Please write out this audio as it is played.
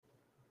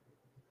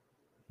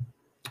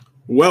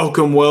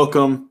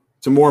Welcome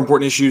to More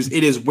Important Issues.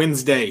 It is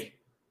Wednesday,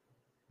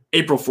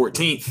 April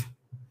 14th.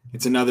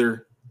 It's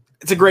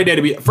a great day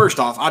to be. First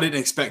off, I didn't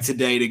expect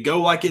today to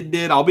go like it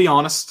did. I'll be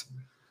honest.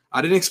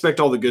 I didn't expect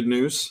all the good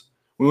news.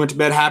 We went to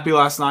bed happy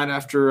last night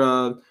after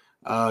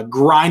a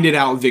grinded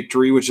out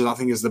victory, which I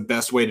think is the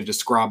best way to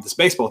describe this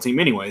baseball team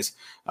anyways,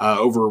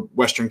 over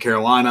Western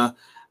Carolina.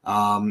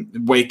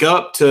 Wake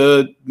up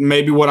to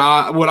maybe what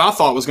I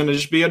thought was going to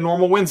just be a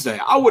normal Wednesday.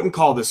 I wouldn't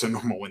call this a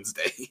normal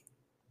Wednesday.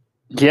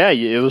 Yeah,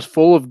 it was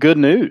full of good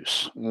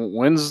news.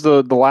 When's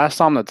the last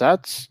time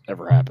that's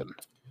ever happened?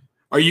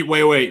 Are you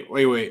wait?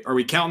 Are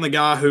we counting the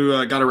guy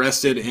who got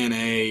arrested in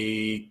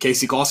a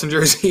Casey Clausen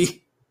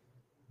jersey?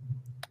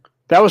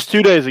 That was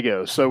 2 days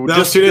ago. So that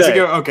was 2 days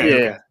ago.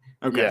 Okay.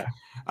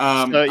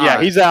 Yeah.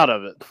 He's out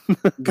of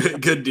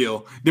it. Good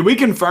deal. Did we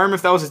confirm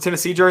if that was a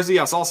Tennessee jersey?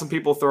 I saw some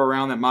people throw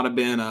around that might have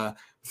been a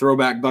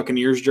throwback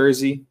Buccaneers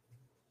jersey.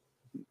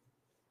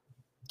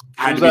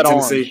 Had to be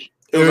Tennessee.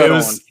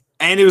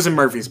 It was in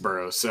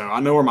Murfreesboro, so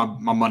I know where my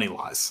money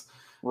lies.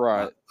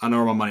 Right. I know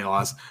where my money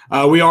lies.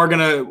 We're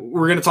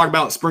gonna talk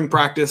about spring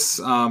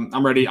practice.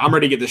 I'm ready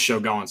to get this show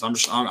going. So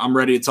I'm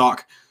ready to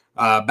talk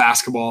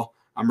basketball.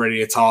 I'm ready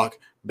to talk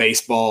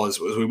baseball as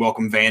we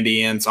welcome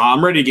Vandy in. So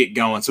I'm ready to get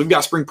going. So we've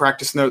got spring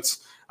practice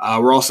notes.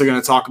 We're also going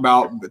to talk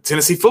about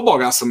Tennessee football.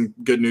 Got some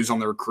good news on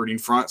the recruiting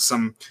front.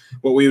 Some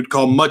what we would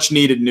call much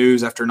needed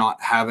news after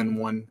not having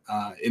one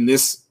in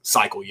this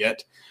cycle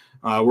yet.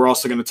 We're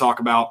also going to talk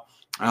about,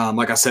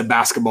 like I said,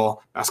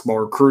 basketball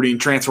recruiting,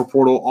 transfer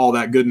portal, all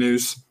that good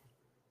news.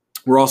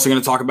 We're also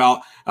going to talk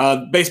about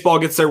baseball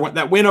gets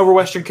that win over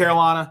Western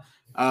Carolina.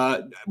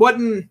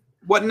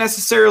 Wasn't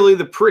necessarily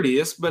the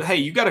prettiest, but hey,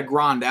 you got to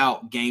grind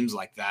out games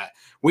like that.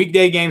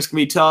 Weekday games can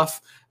be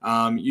tough.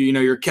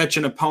 You're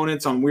catching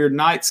opponents on weird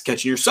nights,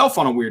 catching yourself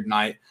on a weird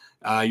night.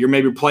 You're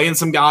maybe playing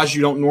some guys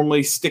you don't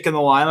normally stick in the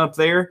lineup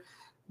there.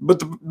 But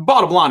the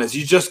bottom line is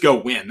you just go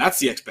win. That's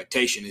the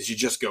expectation, is you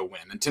just go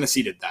win. And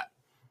Tennessee did that.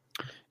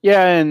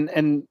 Yeah,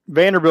 and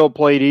Vanderbilt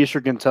played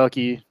Eastern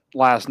Kentucky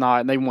last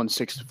night, and they won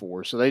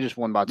 6-4. So they just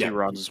won by 2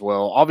 runs as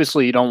well.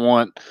 Obviously, you don't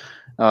want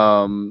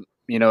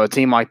a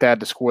team like that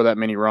to score that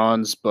many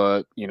runs,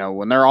 but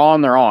when they're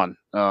on, they're on.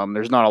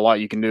 There's not a lot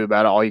you can do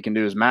about it. All you can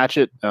do is match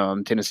it.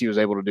 Tennessee was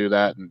able to do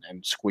that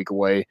and squeak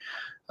away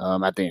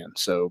at the end.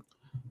 So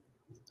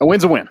a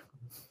win's a win.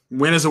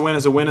 Win is a win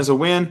is a win is a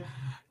win.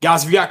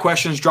 Guys, if you got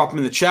questions, drop them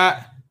in the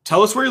chat.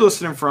 Tell us where you're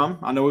listening from.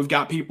 I know we've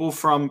got people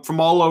from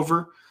all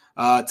over.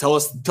 Tell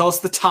us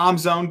the time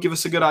zone. Give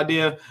us a good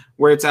idea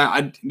where it's at.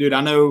 I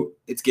know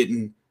it's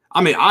getting –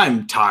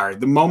 I'm tired.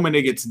 The moment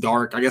it gets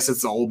dark, I guess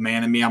it's the old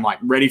man in me. I'm like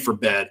ready for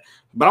bed.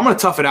 But I'm going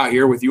to tough it out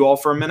here with you all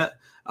for a minute.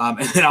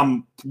 And then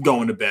I'm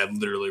going to bed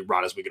literally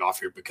right as we get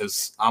off here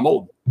because I'm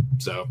old.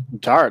 So I'm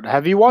tired.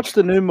 Have you watched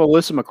the new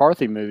Melissa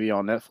McCarthy movie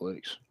on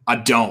Netflix? I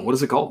don't. What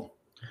is it called?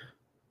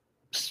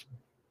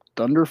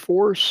 Thunder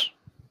Force?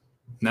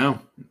 No,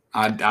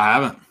 I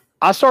haven't.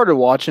 I started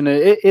watching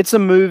it. It's a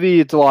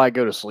movie to like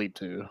go to sleep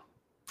to.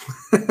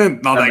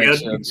 Not that good.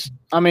 Sense.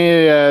 I mean,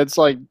 it's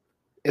like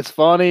it's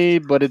funny,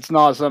 but it's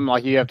not something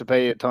like you have to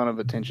pay a ton of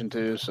attention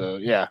to. So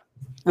yeah,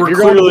 if you're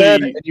going to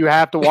bed and you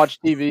have to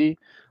watch TV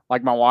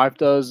like my wife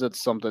does,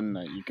 that's something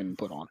that you can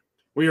put on.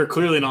 We are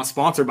clearly not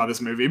sponsored by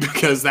this movie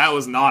because that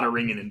was not a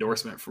ringing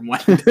endorsement from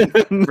Landon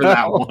for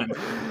that one.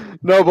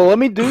 No, but let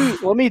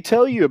me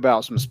tell you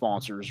about some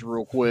sponsors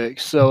real quick.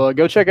 So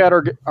go check out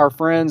our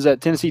friends at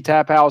Tennessee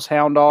Tap House,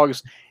 Hound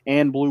Dogs,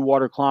 and Blue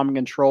Water Climate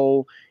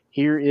Control.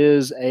 Here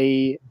is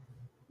a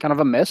kind of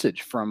a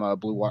message from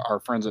our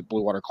friends at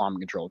Blue Water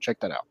Climate Control. Check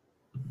that out.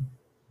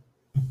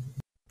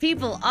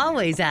 People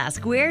always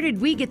ask, where did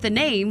we get the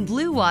name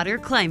Blue Water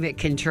Climate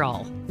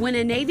Control? When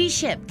a Navy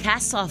ship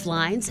casts off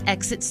lines,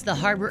 exits the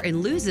harbor,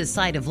 and loses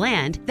sight of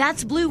land,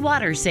 that's blue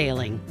water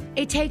sailing.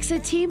 It takes a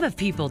team of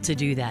people to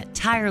do that.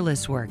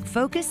 Tireless work,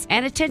 focus,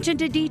 and attention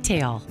to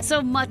detail.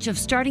 So much of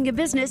starting a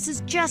business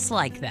is just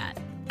like that.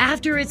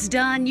 After it's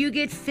done, you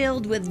get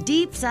filled with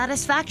deep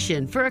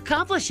satisfaction for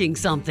accomplishing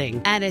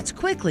something. And it's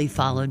quickly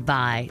followed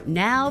by,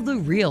 now the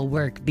real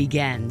work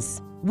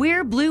begins.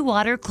 We're Blue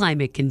Water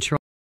Climate Control.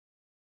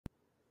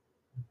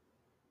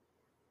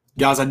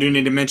 Guys, I do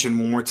need to mention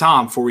one more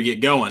time before we get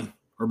going.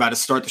 We're about to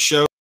start the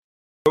show.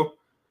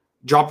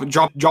 Drop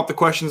the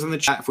questions in the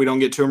chat. If we don't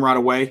get to them right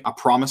away, I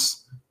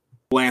promise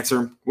we'll answer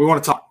them. We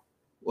want to talk.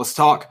 Let's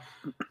talk.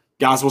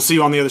 Guys, we'll see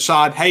you on the other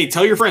side. Hey,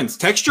 tell your friends.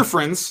 Text your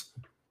friends.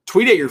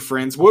 Tweet at your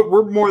friends.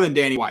 We're more than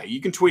Danny White.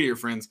 You can tweet at your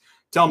friends.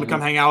 Tell them to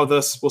come hang out with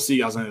us. We'll see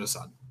you guys on the other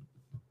side.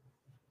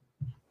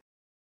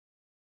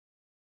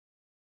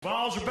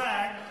 Balls are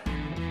back.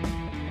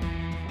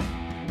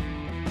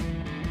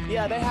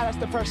 Yeah, they had us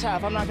the first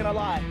half. I'm not going to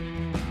lie.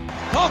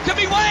 Oh, could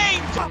be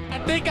Wayne.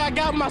 I think I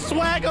got my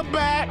swagger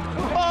back.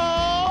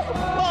 Oh.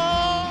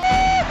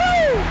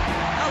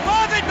 I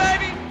love it,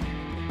 baby.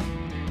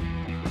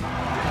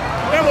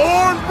 Them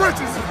orange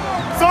britches.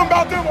 Something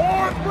about them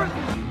orange britches.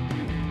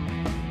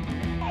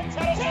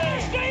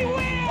 Tennessee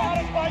wins. Got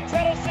it by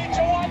Tennessee.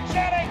 Jawan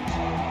Jennings.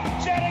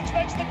 Jennings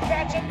makes the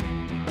catch.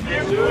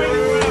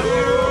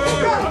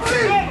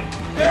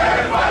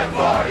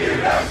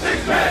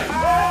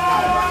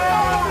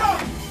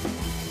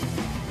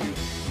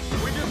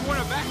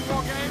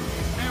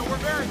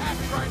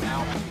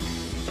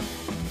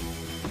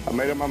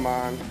 made up my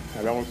mind.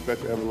 I don't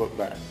expect to ever look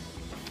back.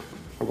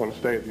 I'm going to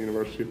stay at the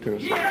University of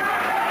Tennessee.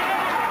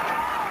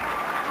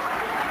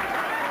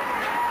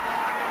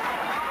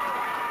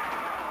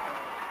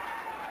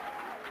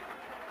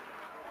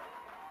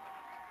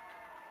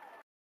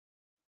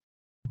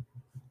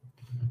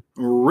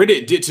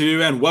 Reddit did to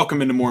do, and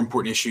welcome into More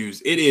Important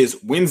Issues. It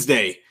is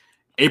Wednesday,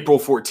 April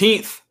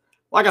 14th.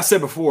 Like I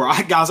said before,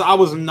 I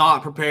was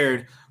not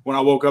prepared when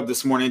I woke up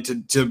this morning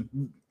to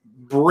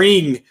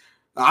bring.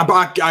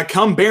 I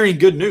come bearing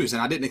good news,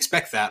 and I didn't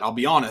expect that. I'll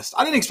be honest.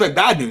 I didn't expect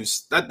bad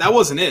news. That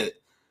wasn't it.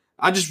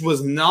 I just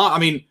was not. I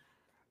mean,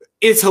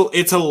 it's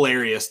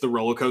hilarious, the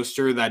roller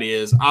coaster that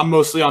is. I'm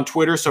mostly on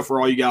Twitter, so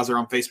for all you guys that are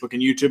on Facebook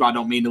and YouTube, I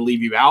don't mean to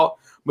leave you out.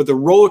 But the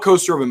roller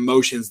coaster of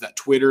emotions that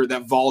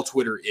Vol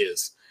Twitter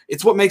is,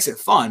 it's what makes it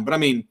fun. But I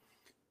mean,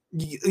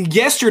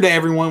 yesterday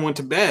everyone went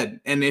to bed,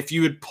 and if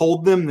you had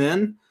polled them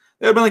then,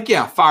 they'd have been like,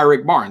 yeah, fire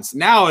Rick Barnes.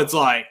 Now it's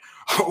like,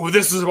 oh,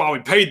 this is why we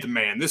paid the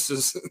man. This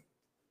is.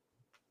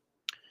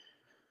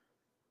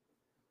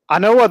 I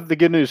know what the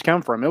good news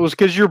come from. It was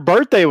because your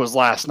birthday was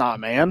last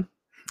night, man.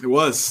 It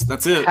was.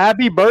 That's it.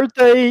 Happy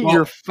birthday. Well,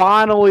 you're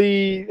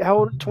finally, how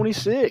old?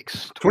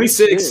 26.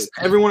 26.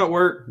 Everyone at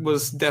work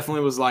was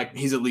like,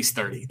 he's at least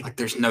 30. Like,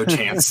 there's no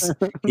chance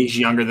he's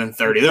younger than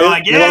 30. They're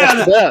like,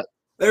 yeah.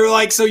 They were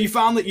like, so you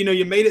finally,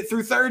 you made it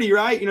through 30,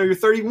 right? You're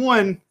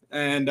 31.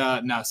 And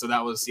no, so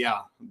that was,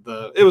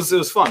 it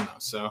was fun though.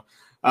 So,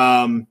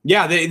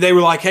 they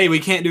were like, hey, we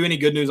can't do any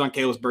good news on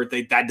Caleb's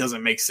birthday. That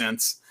doesn't make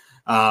sense.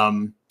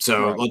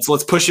 So right.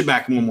 let's push it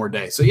back one more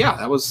day. So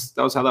that was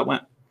how that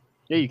went.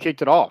 Yeah, you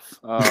kicked it off.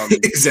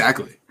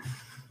 Exactly.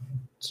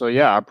 So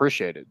I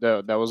appreciate it.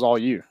 That was all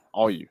you.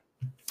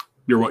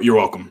 You're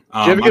welcome.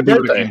 Did you have a good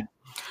birthday?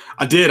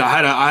 I did.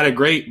 I had a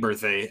great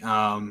birthday.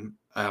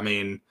 I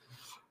mean,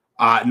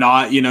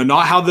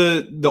 not how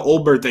the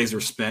old birthdays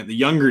were spent, the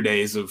younger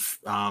days of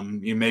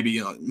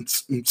maybe or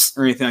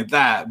anything like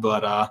that.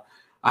 But I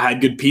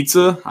had good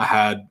pizza. I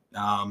had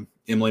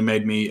Emily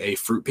made me a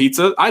fruit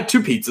pizza. I had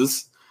two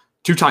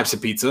types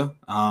of pizza.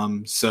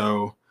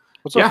 So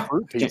what's a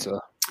fruit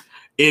pizza?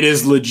 It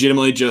is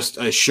legitimately just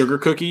a sugar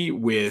cookie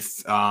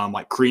with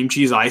like cream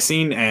cheese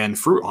icing and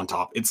fruit on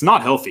top. It's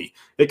not healthy.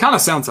 It kind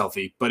of sounds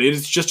healthy, but it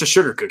is just a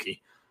sugar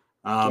cookie.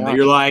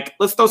 You're like,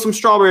 let's throw some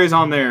strawberries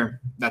on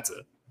there. That's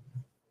it.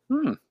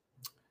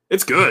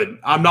 It's good.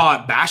 I'm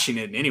not bashing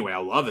it in any way. I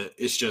love it.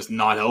 It's just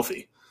not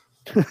healthy.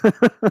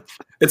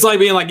 It's like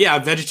being like,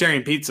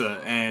 vegetarian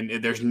pizza, and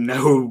there's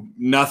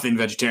nothing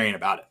vegetarian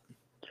about it.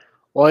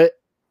 Well,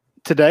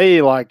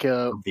 today, like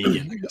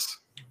vegan, I guess.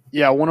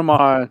 Yeah, one of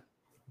my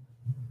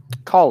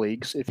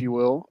colleagues, if you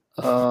will,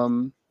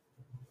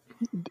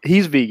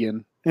 he's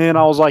vegan, and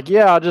I was like,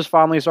 I just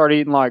finally started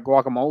eating like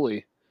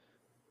guacamole,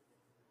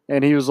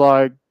 and he was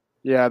like,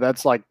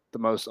 that's like the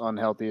most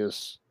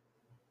unhealthiest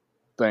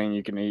thing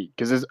you can eat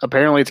because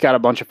apparently it's got a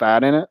bunch of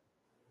fat in it.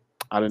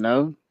 I don't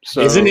know.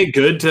 So isn't it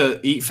good to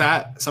eat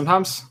fat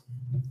sometimes?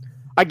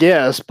 I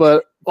guess,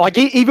 but like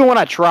even when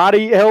I try to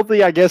eat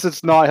healthy, I guess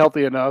it's not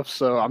healthy enough.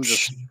 So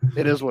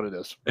it is what it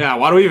is. Yeah.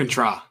 Why do we even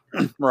try?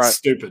 Right. It's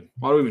stupid.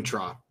 Why do we even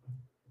try?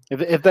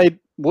 If they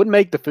wouldn't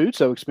make the food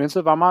so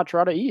expensive, I might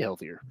try to eat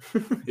healthier.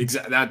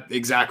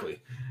 Exactly.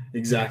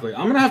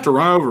 I'm gonna have to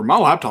run over. My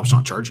laptop's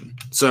not charging.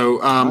 So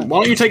why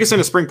don't you take us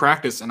into spring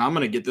practice, and I'm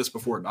gonna get this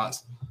before it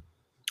dies.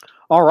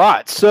 All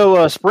right.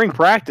 So spring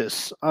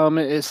practice.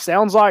 It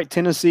sounds like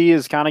Tennessee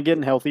is kind of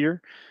getting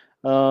healthier.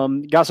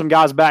 Got some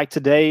guys back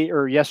today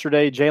or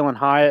yesterday. Jalen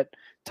Hyatt,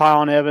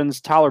 Tylen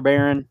Evans, Tyler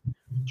Barron,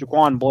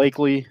 Jaquan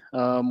Blakely.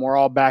 We're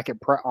all back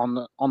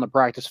on the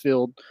practice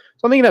field.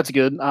 So I think that's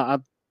good.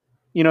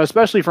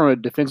 Especially from a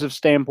defensive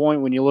standpoint,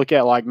 when you look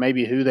at like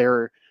maybe who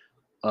they're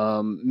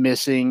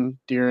missing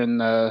during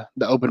the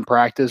open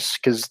practice,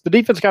 because the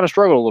defense kind of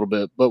struggled a little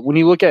bit. But when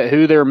you look at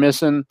who they're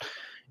missing,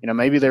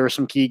 maybe there were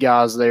some key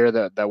guys there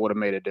that would have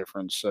made a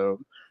difference. So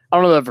I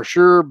don't know that for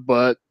sure,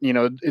 but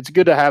it's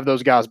good to have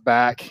those guys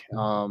back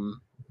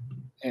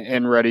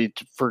and ready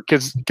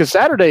because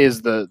Saturday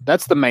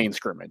that's the main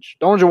scrimmage.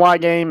 The orange and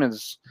white game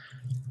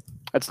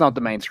that's not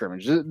the main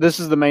scrimmage. This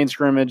is the main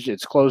scrimmage.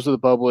 It's closed to the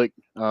public.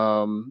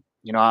 I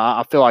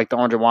feel like the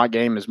orange and white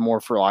game is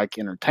more for like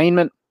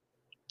entertainment,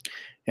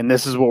 and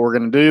this is what we're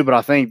going to do. But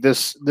I think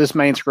this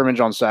main scrimmage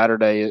on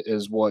Saturday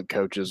is what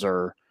coaches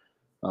are.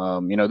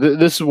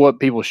 This is what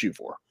people shoot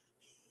for.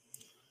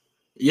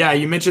 Yeah,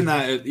 you mentioned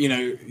that.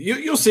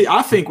 You'll see.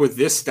 I think with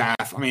this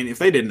staff, I mean, if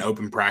they did an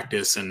open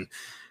practice and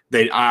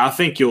I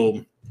think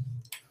you'll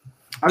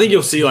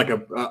see like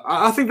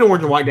I think the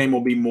orange and white game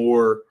will be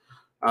more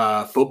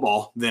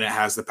football than it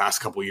has the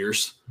past couple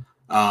years.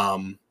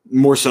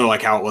 More so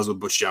like how it was with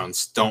Butch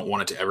Jones. Don't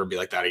want it to ever be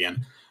like that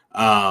again.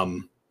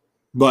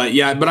 But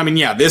I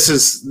mean, this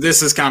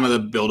is kind of the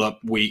build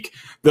up week.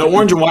 The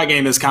orange and white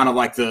game is kind of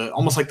like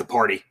almost like the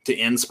party to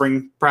end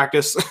spring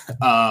practice.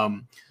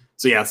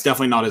 So it's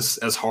definitely not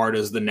as hard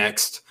as the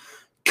next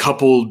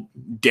couple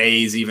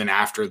days, even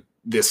after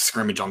this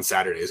scrimmage on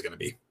Saturday is going to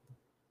be.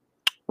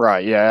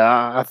 Right.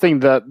 Yeah. I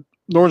think that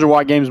the orange and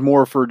white game is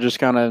more for just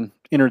kind of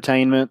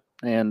entertainment.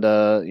 And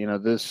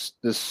this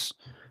is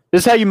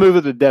how you move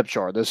at the depth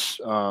chart. This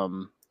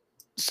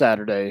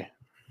Saturday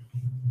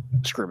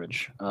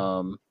scrimmage.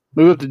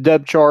 Move up the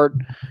depth chart,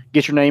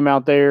 get your name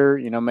out there.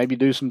 Maybe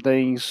do some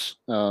things,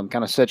 kind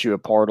of set you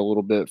apart a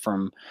little bit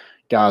from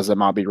guys that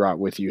might be right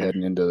with you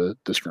heading into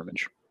the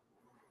scrimmage.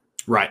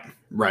 Right.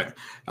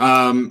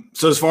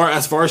 So as far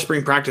as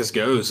spring practice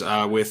goes,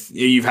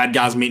 you've had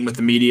guys meeting with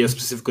the media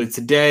specifically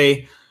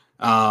today,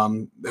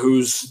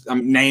 whose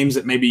names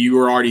that maybe you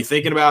were already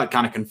thinking about,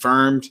 kind of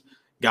confirmed,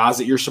 guys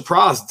that you're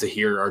surprised to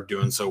hear are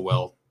doing so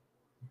well.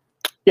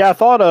 Yeah, I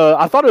thought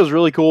it was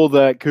really cool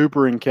that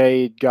Cooper and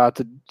Cade got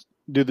to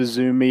do the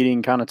Zoom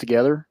meeting kind of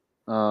together.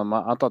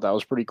 I thought that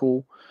was pretty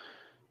cool,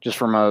 just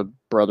from a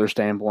brother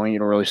standpoint. You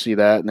don't really see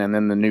that, and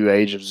then the new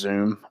age of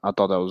Zoom, I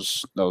thought that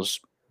was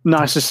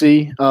nice to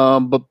see.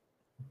 But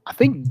I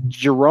think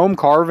Jerome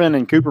Carvin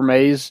and Cooper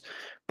Mays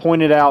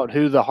pointed out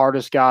who the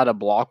hardest guy to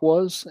block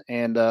was,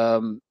 and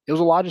it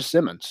was Elijah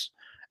Simmons.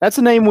 That's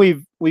a name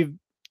we've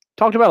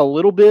talked about a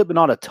little bit, but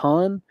not a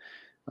ton.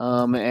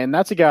 And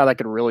that's a guy that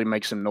could really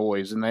make some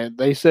noise. And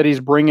they said he's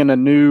bringing a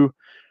new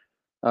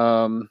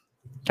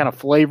kind of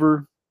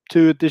flavor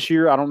to it this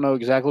year. I don't know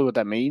exactly what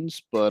that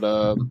means, but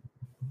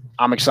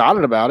I'm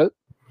excited about it.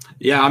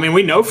 Yeah,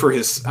 we know for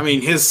his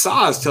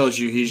size tells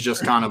you he's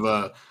just kind of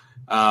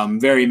a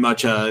very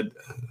much a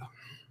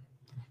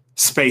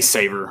space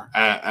saver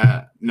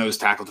at nose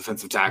tackle,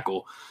 defensive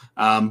tackle.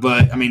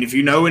 But if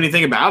you know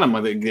anything about him,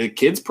 the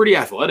kid's pretty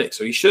athletic,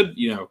 so he should,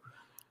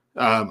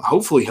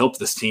 hopefully help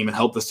this team and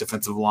help this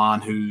defensive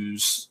line,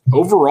 who's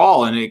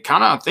overall, and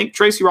I think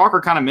Tracy Rocker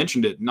kind of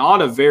mentioned it,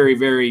 not a very,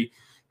 very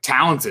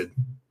talented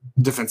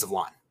defensive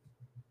line.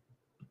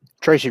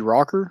 Tracy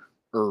Rocker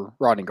or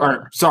Rodney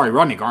Garner?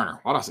 Rodney Garner.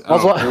 What I said? I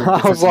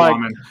was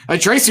like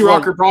Tracy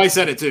Rocker probably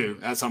said it too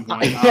at some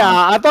point.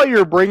 Yeah, I thought you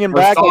were bringing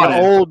back an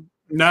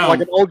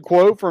old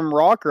quote from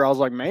Rocker. I was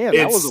like, man,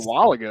 that was a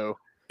while ago.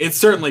 It's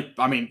certainly,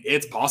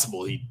 it's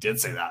possible he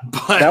did say that,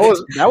 but that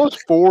was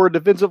 4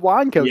 defensive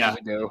line coaches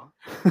ago.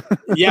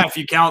 Yeah, if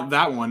you count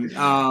that one.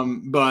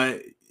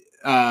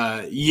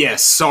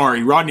 Yes,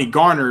 sorry. Rodney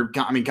Garner,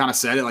 kind of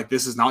said it like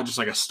this is not just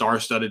like a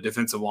star-studded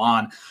defensive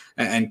line.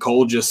 And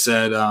Cole just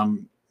said,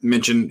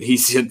 he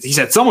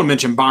said someone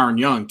mentioned Byron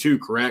Young too,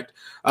 correct?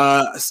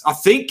 I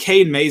think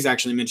Cade Mays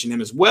actually mentioned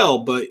him as well,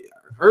 but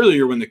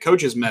earlier when the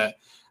coaches met,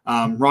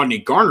 Rodney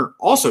Garner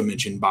also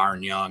mentioned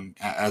Byron Young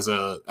as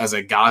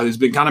a guy who's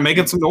been kind of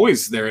making some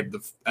noise there at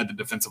the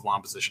defensive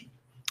line position.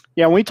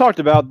 Yeah, when we talked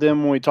about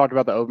them, when we talked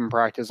about the open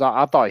practice,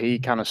 I thought he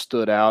kind of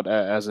stood out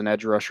as an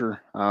edge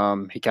rusher.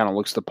 He kind of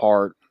looks the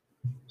part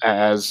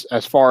as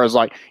far as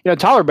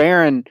Tyler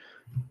Barron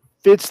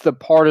fits the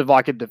part of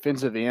like a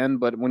defensive end,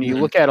 but when you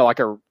look at it like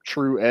a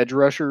true edge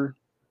rusher,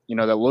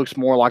 that looks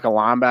more like a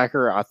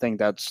linebacker, I think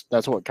that's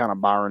what kind of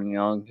Byron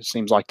Young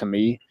seems like to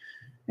me.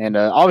 And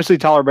obviously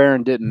Tyler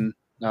Barron didn't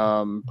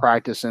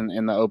practice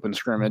in the open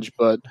scrimmage,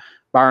 but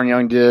Byron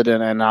Young did,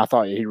 and I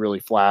thought he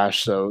really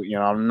flashed. So,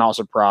 I'm not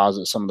surprised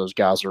that some of those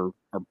guys are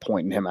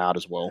pointing him out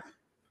as well.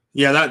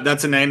 Yeah,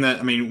 that's a name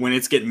that, when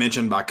it's getting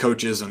mentioned by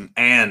coaches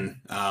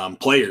and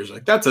players,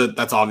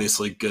 that's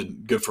obviously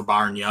good for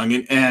Byron Young.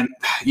 And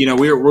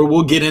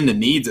we'll get into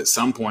needs at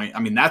some point.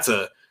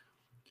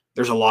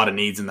 There's a lot of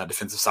needs in that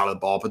defensive side of the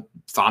ball, but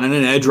finding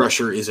an edge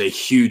rusher is a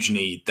huge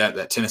need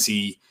that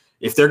Tennessee,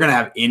 if they're going to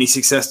have any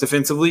success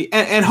defensively,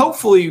 and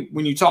hopefully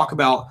when you talk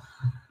about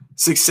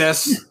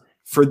success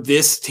for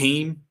this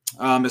team,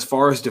 as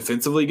far as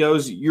defensively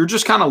goes, you're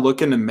just kind of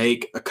looking to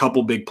make a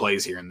couple big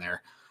plays here and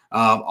there.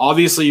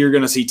 Obviously, you're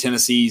going to see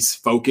Tennessee's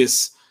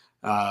focus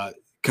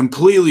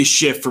completely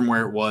shift from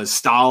where it was,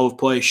 style of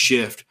play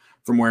shift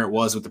from where it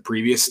was with the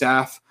previous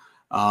staff,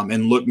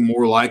 and look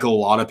more like a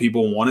lot of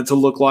people want it to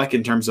look like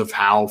in terms of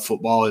how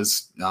football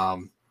is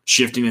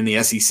shifting in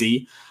the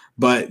SEC.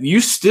 But you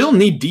still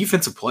need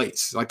defensive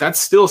plays. That's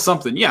still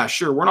something. Yeah,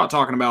 sure. We're not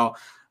talking about,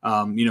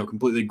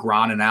 completely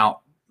grinding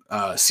out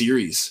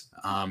series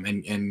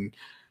and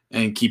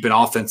keeping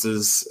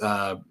offenses,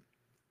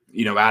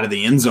 out of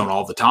the end zone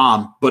all the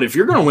time. But if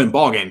you're going to win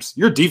ball games,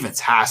 your defense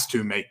has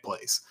to make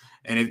plays.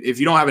 And if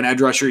you don't have an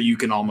edge rusher, you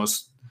can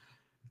almost,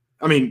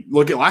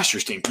 look at last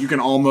year's team. You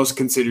can almost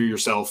consider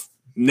yourself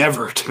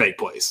never to make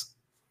plays.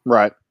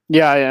 Right.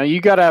 Yeah.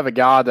 You got to have a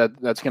guy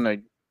that's going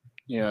to,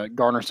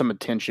 garner some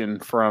attention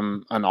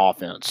from an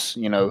offense,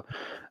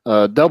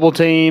 double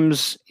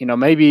teams,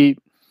 maybe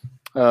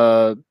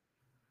send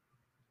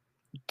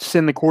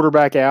the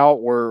quarterback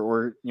out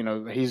where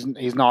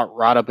he's not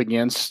right up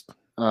against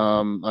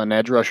an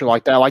edge rusher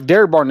like that. Like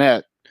Derek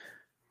Barnett,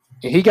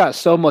 he got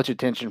so much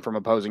attention from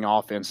opposing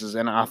offenses,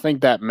 and I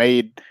think that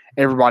made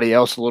everybody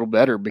else a little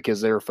better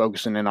because they were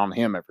focusing in on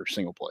him every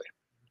single play.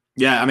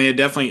 Yeah, it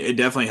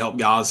definitely helped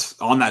guys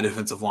on that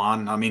defensive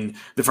line.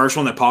 The first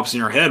one that pops in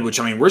your head,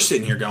 which we're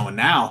sitting here going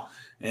now,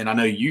 and I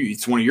know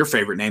it's one of your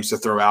favorite names to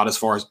throw out as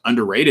far as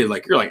underrated.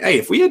 You're like, hey,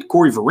 if we had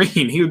Corey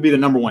Vereen, he would be the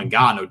number one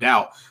guy, no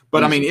doubt.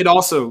 But it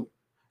also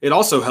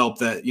helped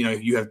that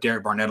you have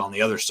Derek Barnett on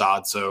the other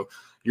side, so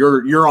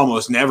you're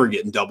almost never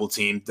getting double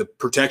teamed. The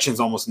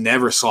protection's almost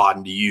never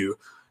sliding to you.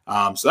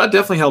 So that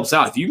definitely helps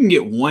out. If you can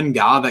get one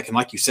guy that can,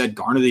 like you said,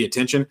 garner the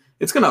attention,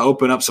 it's going to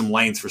open up some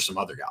lanes for some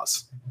other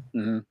guys.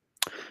 Mm-hmm.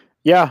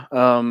 Yeah,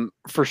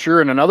 for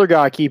sure. And another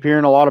guy I keep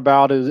hearing a lot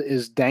about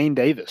is Dane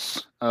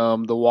Davis,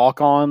 the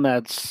walk-on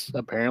that's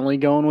apparently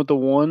going with the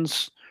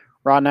ones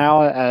right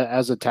now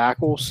as a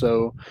tackle.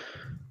 So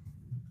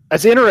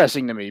that's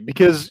interesting to me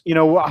because,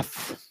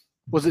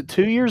 was it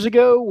 2 years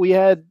ago we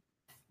had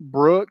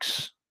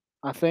Brooks,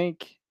 I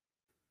think.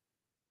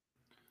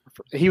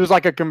 He was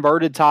like a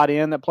converted tight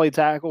end that played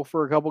tackle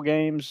for a couple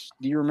games.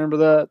 Do you remember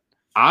that?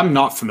 I'm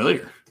not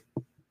familiar.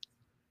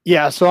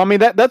 Yeah, so I mean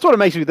that's what it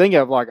makes me think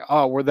of, like,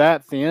 oh, we're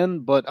that thin,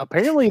 but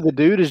apparently the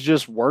dude has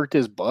just worked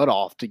his butt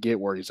off to get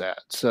where he's at.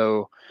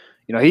 So,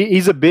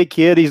 he's a big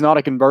kid. He's not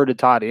a converted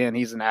tight end.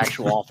 He's an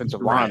actual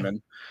offensive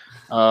lineman.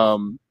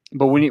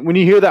 But when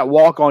you hear that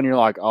walk on, you're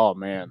like, oh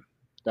man,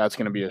 that's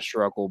going to be a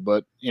struggle.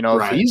 But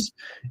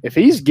if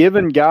he's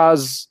giving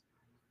guys,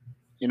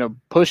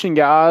 pushing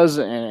guys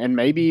and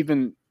maybe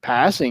even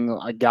passing,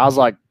 like guys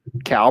like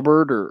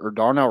Calvert or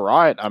Darnell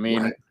Wright, I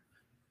mean.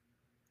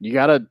 You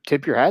got to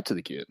tip your hat to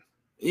the kid.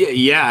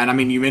 Yeah, and I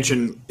mean, you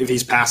mentioned if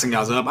he's passing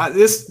guys up.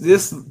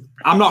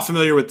 I'm not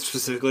familiar with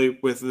specifically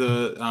with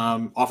the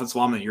offensive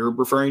lineman that you're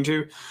referring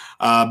to,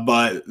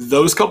 but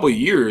those couple of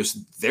years,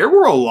 there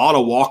were a lot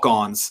of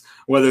walk-ons,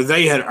 whether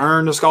they had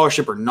earned a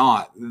scholarship or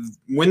not.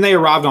 When they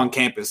arrived on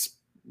campus,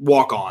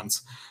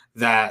 walk-ons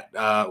that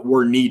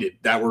were needed,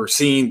 that were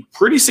seeing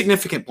pretty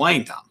significant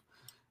playing time.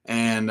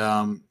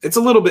 And it's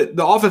a little bit –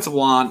 the offensive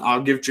line,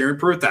 I'll give Jeremy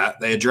Pruitt that.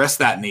 They addressed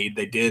that need.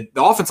 They did.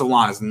 The offensive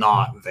line is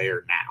not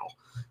there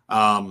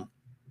now.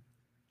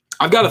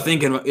 I've got to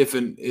think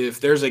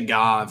if there's a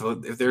guy,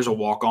 if there's a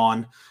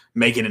walk-on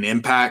making an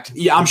impact,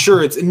 yeah, I'm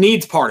sure it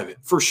needs part of it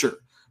for sure.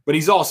 But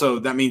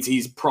that means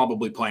he's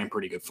probably playing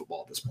pretty good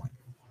football at this point.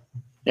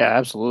 Yeah,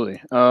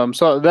 absolutely.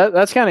 So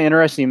that's kind of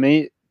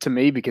interesting to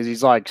me because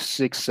he's like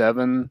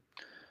 6'7",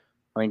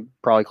 I think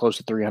probably close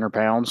to 300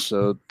 pounds.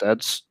 So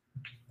that's –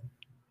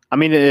 I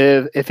mean,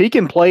 if he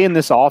can play in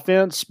this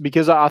offense,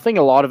 because I think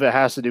a lot of it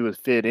has to do with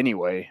fit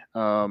anyway.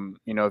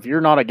 If you're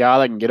not a guy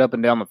that can get up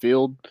and down the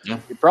field, you're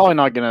probably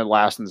not going to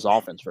last in this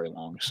offense very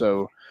long.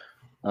 So,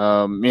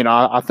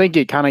 I think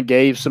it kind of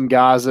gave some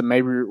guys that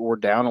maybe were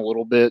down a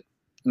little bit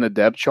in the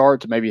depth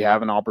chart to maybe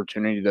have an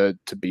opportunity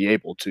to be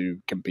able to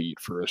compete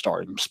for a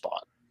starting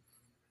spot.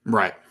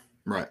 Right.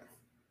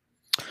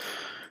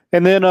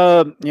 And then,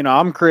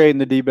 I'm creating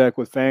the D-Back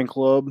with fan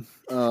club.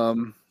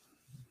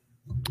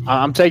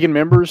 I'm taking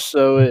members,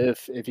 so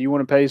if you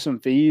want to pay some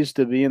fees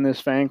to be in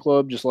this fan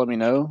club, just let me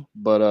know.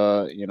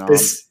 But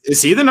is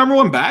he the number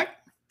one back,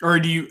 or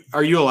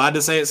are you allowed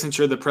to say it since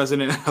you're the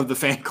president of the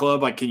fan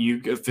club? Like, can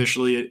you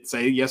officially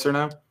say yes or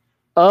no?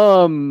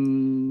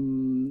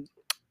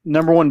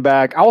 Number one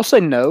back, I will say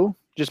no,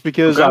 just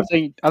because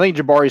okay. I think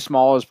Jabari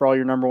Small is probably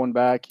your number one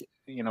back.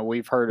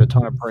 We've heard a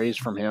ton of praise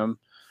from him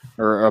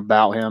or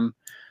about him,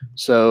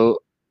 so.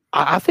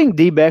 I think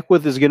D.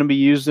 Beckwith is going to be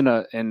used in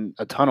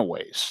a ton of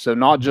ways. So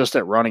not just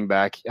at running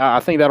back.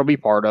 I think that'll be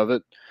part of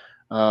it.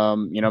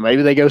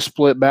 Maybe they go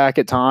split back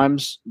at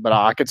times, but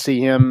I could see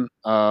him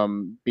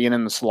being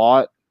in the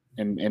slot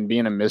and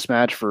being a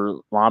mismatch for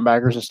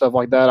linebackers and stuff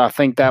like that. I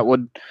think that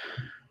would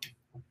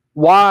 –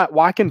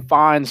 why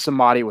confine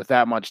somebody with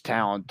that much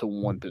talent to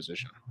one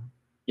position?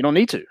 You don't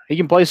need to. He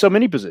can play so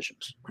many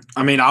positions.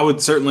 I mean, I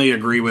would certainly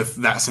agree with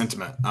that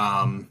sentiment.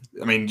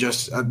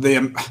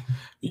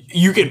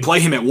 You could play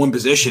him at one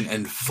position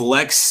and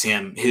flex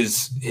him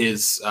his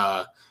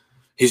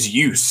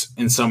use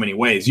in so many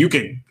ways.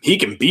 He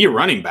can be a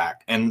running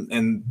back,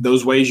 and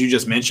those ways you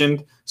just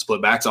mentioned,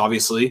 split backs.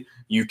 Obviously,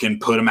 you can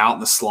put him out in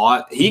the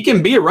slot. He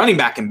can be a running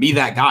back and be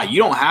that guy. You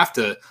don't have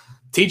to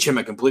teach him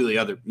a completely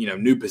other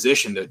new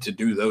position to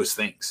do those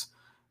things.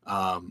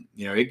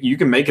 You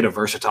can make it a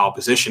versatile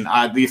position.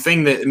 The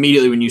thing that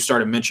immediately when you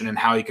started mentioning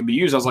how he could be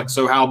used, I was like,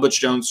 so how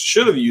Butch Jones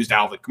should have used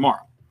Alvin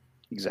Kamara.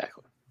 Exactly.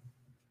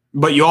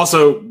 But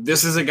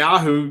this is a guy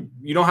who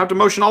you don't have to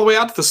motion all the way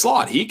out to the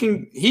slot. He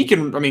can,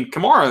 I mean,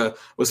 Kamara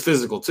was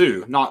physical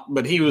too,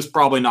 but he was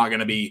probably not going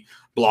to be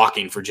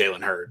blocking for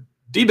Jalen Hurd.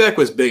 D-Beck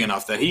was big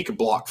enough that he could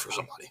block for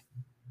somebody.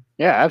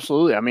 Yeah,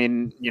 absolutely. I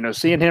mean,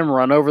 seeing him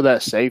run over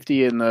that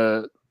safety in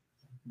the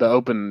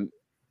open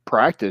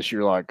practice,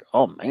 you're like,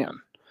 oh man.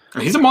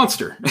 He's a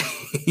monster.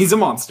 He's a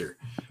monster.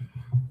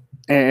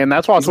 And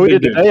that's why I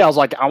tweeted today. I was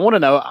like, I want to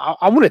know.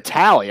 I want to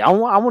tally. I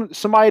want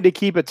somebody to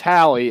keep a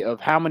tally of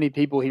how many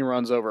people he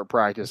runs over at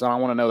practice. And I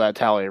want to know that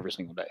tally every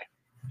single day.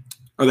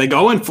 Are they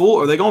going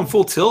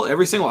full tilt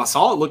every single? I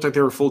saw it looked like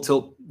they were full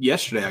tilt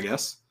yesterday, I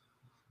guess.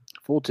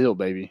 Full tilt,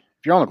 baby.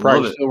 If you're on the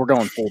practice field, we're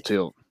going full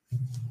tilt.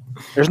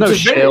 There's no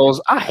shells.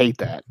 I hate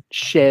that.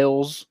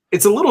 Shells.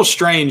 It's a little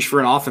strange for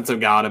an offensive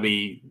guy to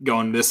be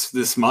going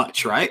this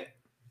much, right?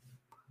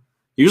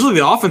 Usually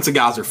the offensive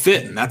guys are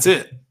fitting. That's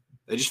it.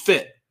 They just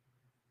fit.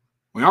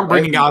 We aren't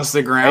bringing guys to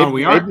the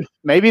ground.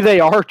 Maybe they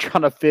are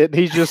trying to fit.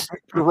 He's just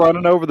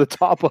running over the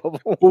top of them.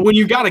 Well, when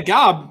you got a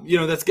guy,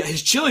 that's got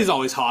his chili's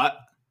always hot.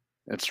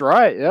 That's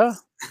right. Yeah.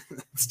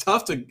 It's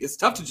tough to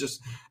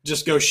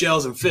just go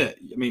shells and fit.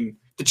 I mean,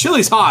 The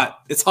chili's hot.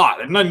 It's hot.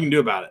 There's nothing you can do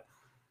about it.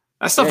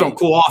 That stuff don't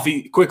cool off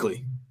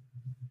quickly.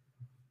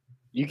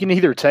 You can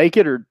either take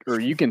it or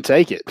you can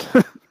take it.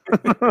 I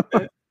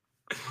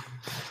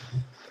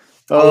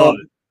love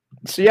it.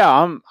 So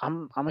yeah,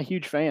 I'm a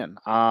huge fan.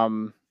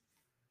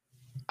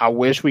 I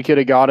wish we could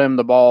have got him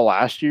the ball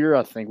last year.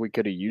 I think we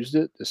could have used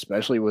it,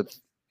 especially with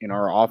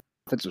our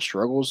offensive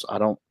struggles.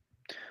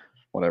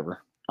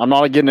 Whatever. I'm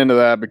not getting into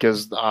that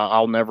because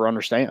I'll never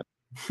understand.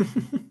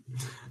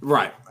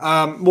 Right.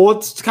 Well,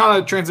 let's kind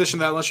of transition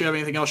that. Unless you have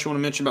anything else you want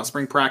to mention about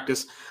spring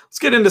practice, let's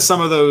get into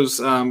some of those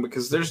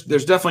because there's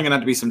definitely going to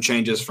have to be some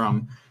changes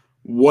from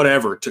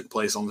whatever took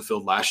place on the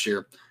field last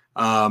year,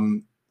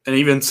 and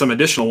even some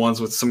additional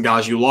ones with some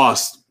guys you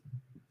lost.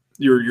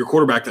 Your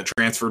quarterback that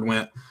transferred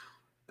went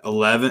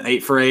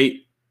 8 for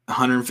 8,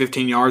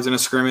 115 yards in a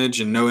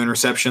scrimmage and no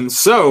interceptions.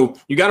 So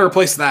you got to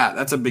replace that.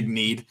 That's a big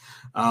need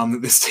that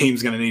this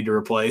team's going to need to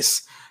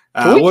replace.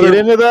 Can we get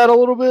into that a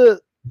little bit?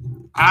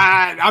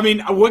 I mean,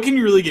 what can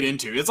you really get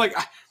into? It's like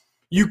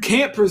you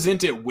can't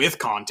present it with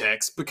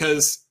context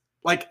because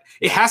like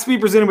it has to be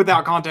presented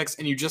without context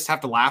and you just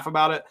have to laugh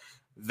about it.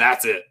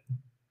 That's it.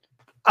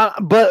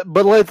 But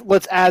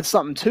let's add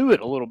something to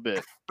it a little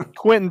bit.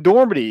 Quentin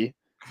Dormady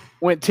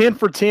went 10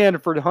 for 10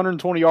 for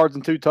 120 yards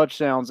and 2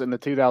 touchdowns in the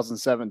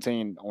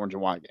 2017 Orange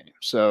and White game.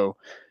 So,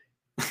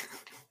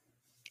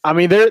 I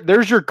mean,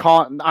 there's your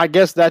I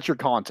guess that's your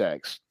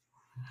context.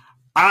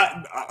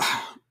 I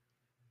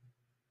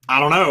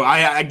don't know.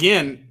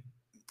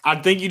 I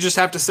think you just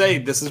have to say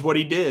this is what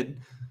he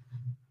did.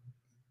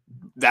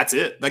 That's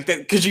it. Like that,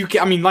 because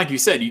like you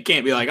said, you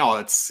can't be like, oh,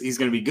 he's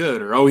going to be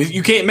good, or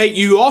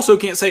you also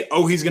can't say,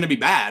 oh, he's going to be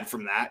bad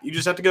from that. You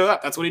just have to go,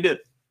 that's what he did.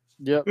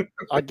 Yep,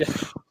 I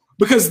guess.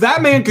 Because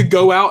that man could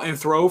go out and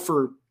throw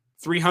for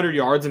 300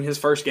 yards in his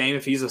first game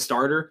if he's a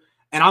starter,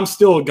 and I'm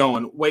still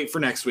going, wait for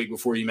next week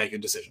before you make a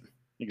decision.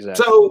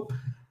 Exactly. So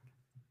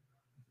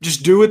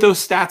just do with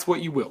those stats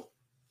what you will.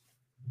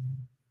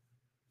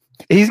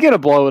 He's going to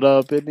blow it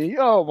up, isn't he?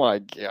 Oh, my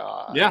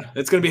God. Yeah,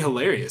 it's going to be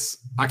hilarious.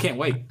 I can't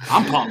wait.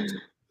 I'm pumped.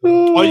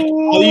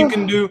 all you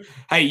can do,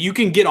 hey, you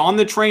can get on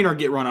the train or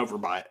get run over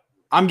by it.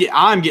 I'm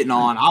getting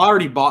on. I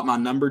already bought my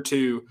number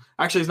 2.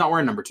 Actually, he's not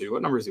wearing number 2.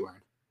 What number is he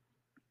wearing?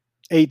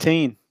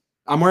 18.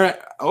 I'm wearing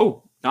 –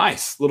 oh,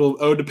 nice. Little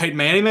ode to Peyton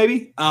Manning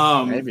maybe?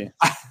 Maybe.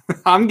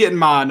 I'm getting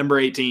my number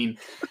 18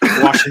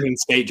 Washington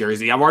State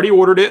jersey. I've already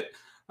ordered it,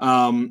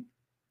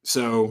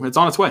 so it's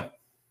on its way.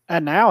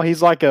 And now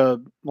he's like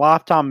a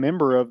lifetime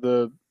member of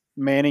the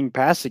Manning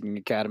Passing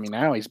Academy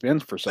now. He's been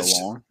for so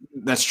long.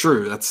 That's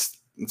true. That's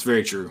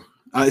very true.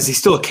 Is he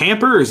still a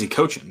camper or is he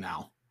coaching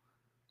now?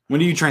 When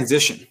do you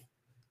transition?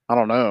 I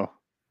don't know.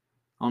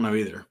 I don't know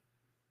either.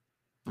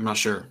 I'm not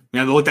sure.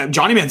 Yeah, look, that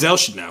Johnny Manziel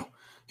should know.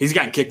 He's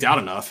gotten kicked out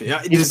enough.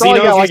 Yeah, he's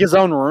probably got like his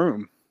own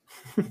room.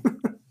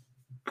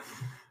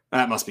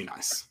 That must be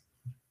nice.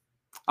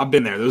 I've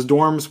been there. Those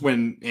dorms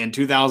when in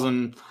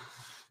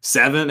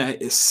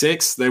 2007,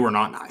 6, they were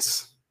not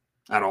nice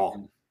at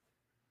all.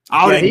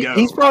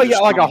 He's probably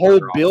got like a whole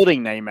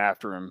building named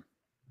after him.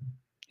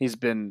 He's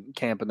been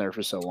camping there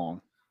for so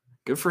long.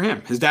 Good for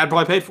him. His dad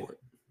probably paid for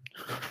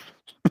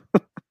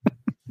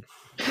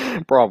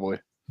it. Probably.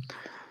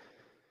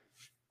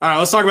 All right,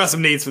 let's talk about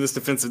some needs for this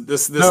defensive.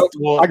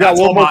 I got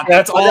one more.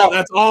 That's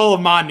all of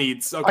my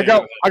needs.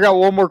 Okay, I got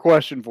one more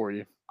question for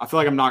you. I feel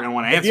like I'm not going to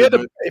want to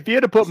answer. If you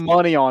had to put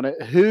money on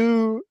it,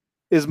 who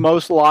is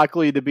most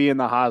likely to be in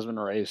the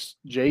Heisman race,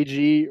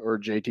 JG or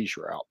JT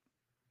Shrout?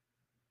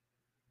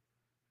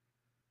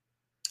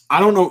 I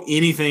don't know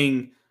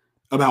anything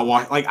about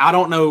why. Like, I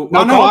don't know.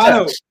 No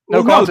context.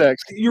 No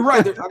context. You're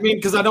right. I mean,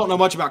 because I don't know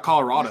much about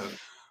Colorado.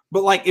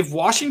 But, like, if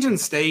Washington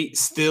State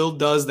still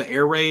does the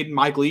air raid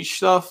Mike Leach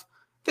stuff,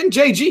 then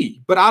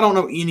JG. But I don't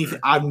know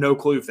anything. I have no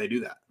clue if they do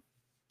that.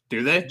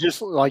 Do they?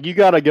 Just like you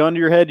got a gun to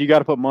your head, you got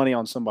to put money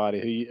on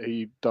somebody who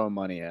you throw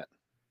money at.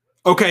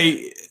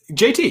 Okay,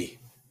 JT.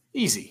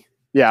 Easy.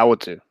 Yeah, I would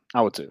too.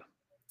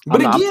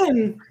 But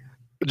again,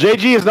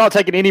 JG is not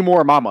taking any more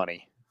of my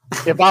money.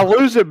 If I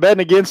lose it betting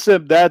against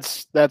him,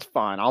 that's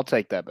fine. I'll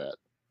take that bet.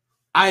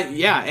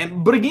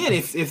 But again,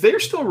 if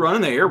they're still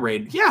running the air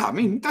raid, yeah, I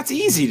mean that's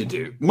easy to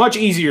do. Much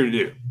easier to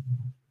do.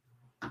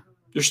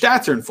 Your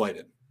stats are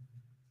inflated.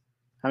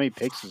 How many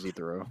picks does he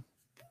throw?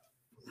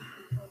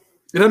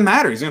 It doesn't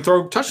matter. He's going to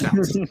throw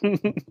touchdowns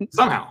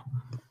somehow.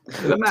 It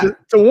doesn't matter.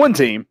 To one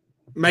team.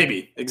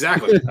 Maybe.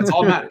 Exactly. That's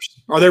all that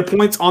matters. Are there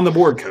points on the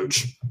board,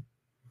 Coach?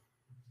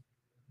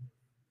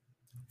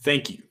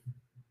 Thank you.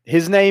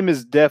 His name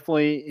is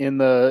definitely in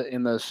the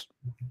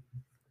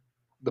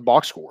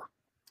box score.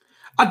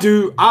 I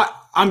do.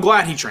 I'm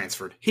glad he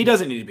transferred. He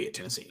doesn't need to be at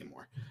Tennessee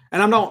anymore.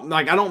 And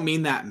I don't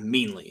mean that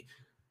meanly.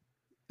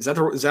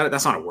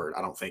 That's not a word,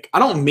 I don't think. I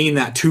don't mean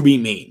that to be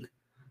mean.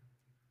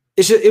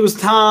 It was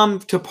time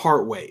to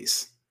part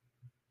ways.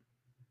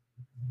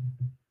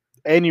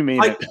 And you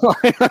mean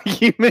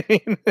it. You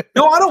mean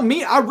No,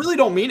 I really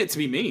don't mean it to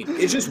be mean.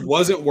 It just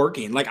wasn't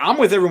working. Like, I'm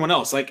with everyone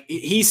else. Like,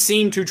 he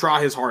seemed to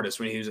try his hardest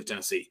when he was at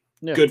Tennessee.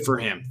 Yeah. Good for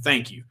him.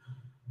 Thank you.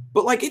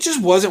 But like it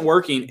just wasn't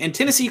working, and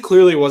Tennessee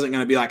clearly wasn't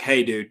going to be like,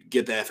 "Hey, dude,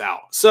 get the F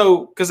out."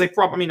 So because they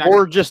probably,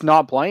 or just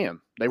not play him.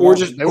 They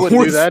wouldn't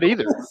do that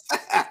either.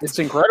 It's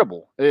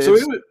incredible.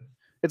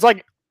 It's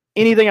like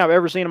anything I've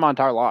ever seen in my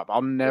entire life.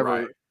 I'll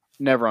never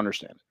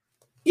understand it.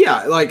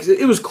 Yeah, like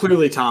it was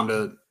clearly time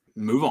to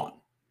move on.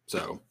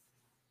 So,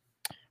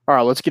 all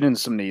right, let's get into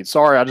some needs.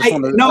 Sorry, I just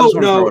want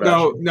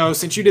to. No.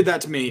 Since you did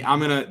that to me,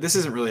 This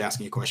isn't really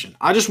asking you a question.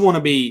 I just want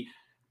to be.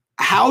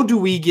 How do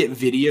we get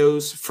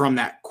videos from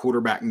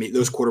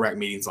those quarterback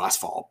meetings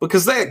last fall?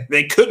 Because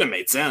they couldn't have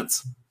made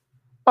sense.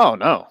 Oh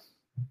no.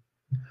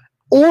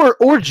 Or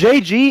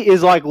JG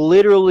is like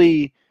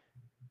literally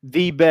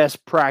the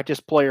best practice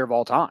player of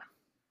all time.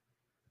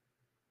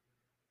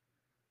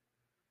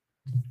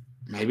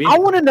 Maybe. I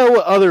want to know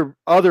what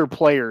other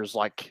players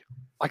like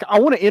I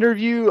want to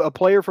interview a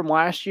player from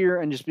last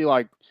year and just be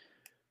like,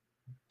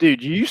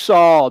 dude, you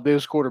saw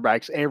those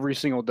quarterbacks every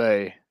single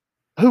day.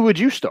 Who would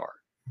you start?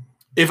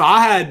 If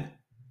I had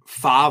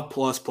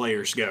 5+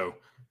 players go,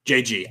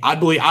 JG,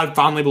 I'd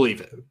finally believe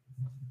it.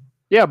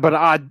 Yeah, but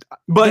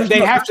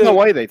there's no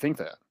way they think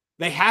that.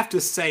 They have to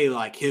say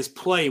like his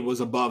play was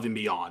above and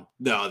beyond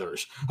the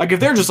others. Like if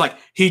they're just like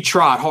he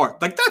tried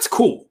hard, like that's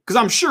cool because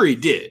I'm sure he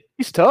did.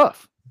 He's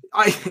tough.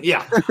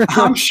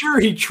 I'm sure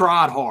he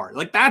tried hard.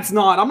 Like I'm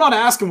not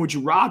asking would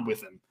you ride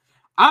with him.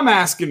 I'm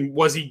asking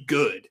was he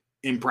good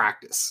in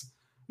practice?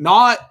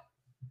 Not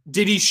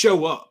did he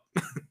show up?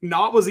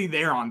 Not was he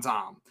there on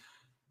time?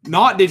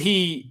 Not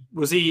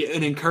was he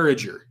an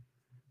encourager?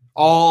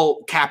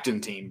 All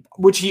captain team,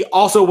 which he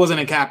also wasn't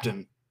a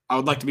captain. I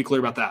would like to be clear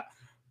about that.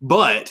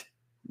 But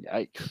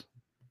yikes.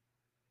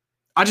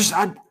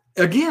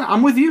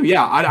 I'm with you.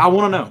 Yeah, I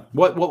want to know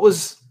what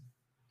was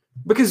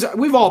because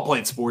we've all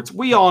played sports.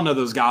 We all know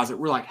those guys that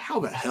we're like, how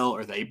the hell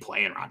are they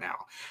playing right now?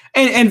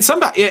 And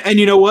somebody, and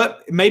you know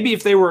what? Maybe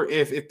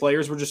if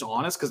players were just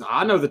honest, because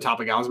I know the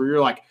type of guys where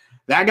you're like,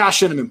 that guy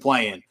shouldn't have been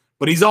playing,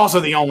 but he's also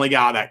the only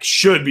guy that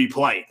should be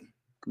playing.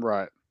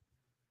 Right.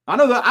 I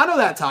know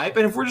that type.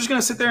 And if we're just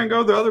going to sit there and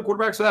go, the other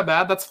quarterbacks are that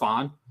bad, that's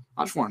fine.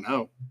 I just want to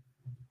know.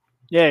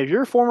 Yeah, if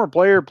you're a former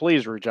player,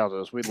 please reach out to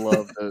us. We'd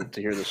love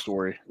to hear the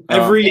story.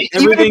 Even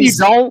if you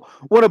don't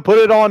want to put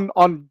it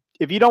on,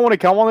 if you don't want to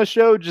come on the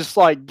show, just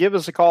like give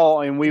us a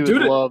call and we would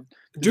love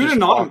to do it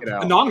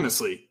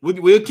anonymously.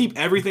 We'll keep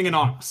everything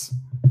anonymous.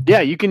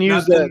 Yeah, you can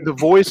use the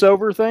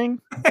voiceover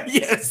thing.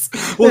 Yes,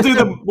 we'll do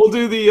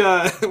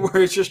the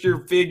where it's just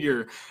your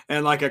figure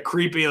and like a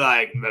creepy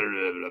like blah, blah,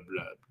 blah,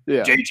 blah.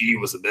 Yeah. JG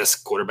was the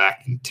best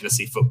quarterback in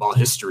Tennessee football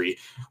history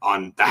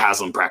on the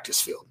Haslam practice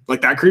field.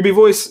 Like that creepy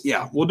voice.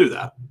 Yeah, we'll do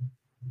that.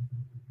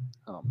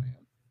 Oh man,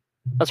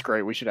 that's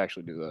great. We should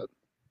actually do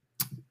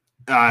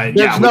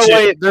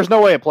that. There's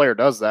no way a player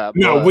does that.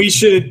 No, we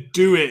should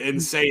do it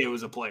and say it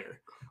was a player.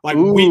 Like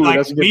we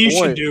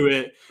should do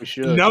it. We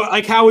should. No,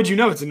 like how would you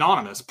know it's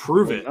anonymous?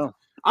 Prove it.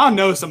 I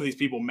know some of these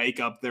people make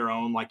up their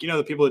own. Like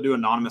the people that do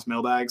anonymous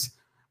mailbags.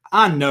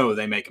 I know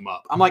they make them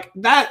up. I'm like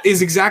that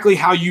is exactly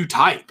how you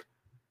type.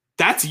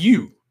 That's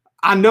you.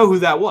 I know who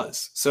that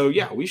was. So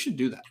yeah, we should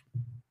do that.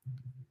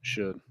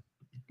 Should.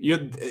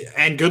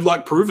 And good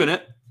luck proving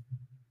it.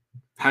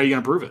 How are you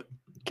going to prove it?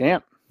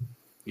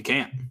 You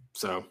can't.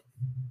 So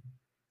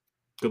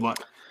good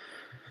luck.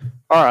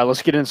 All right,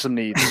 let's get in some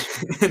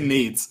needs.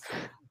 Needs.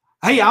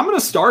 Hey, I'm going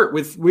to start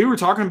with. We were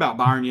talking about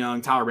Byron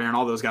Young, Tyler Barron,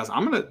 all those guys.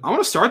 I'm going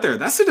to start there.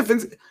 That's the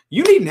defense.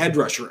 You need an edge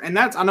rusher, and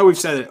I know we've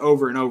said it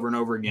over and over and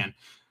over again.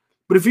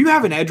 But if you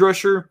have an edge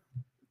rusher,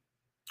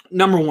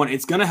 number one,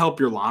 it's going to help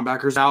your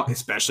linebackers out,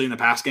 especially in the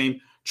pass game,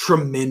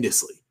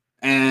 tremendously.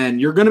 And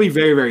you're going to be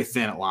very, very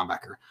thin at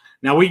linebacker.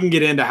 Now we can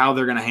get into how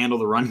they're going to handle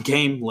the run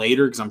game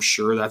later because I'm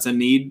sure that's a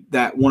need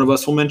that one of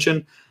us will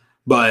mention.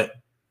 But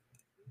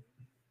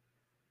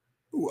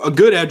a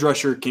good edge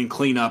rusher can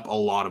clean up a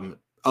lot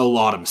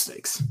of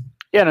mistakes.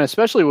 Yeah, and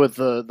especially with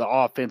the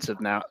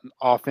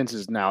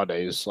offenses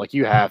nowadays, like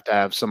you have to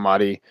have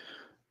somebody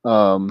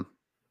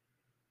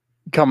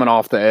coming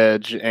off the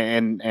edge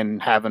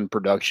and having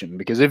production,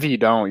 because if you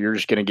don't, you're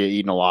just going to get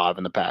eaten alive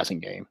in the passing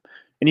game.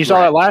 And you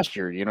saw that last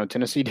year.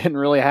 Tennessee didn't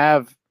really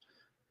have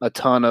a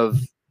ton of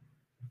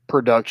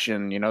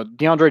production.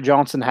 DeAndre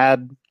Johnson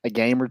had a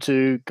game or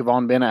two.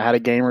 Kevon Bennett had a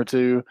game or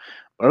two.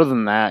 But other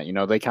than that,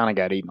 they kind of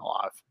got eaten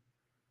alive.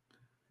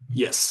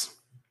 Yes,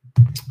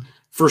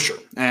 for sure.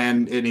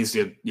 And it needs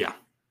to,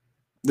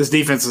 this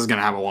defense is going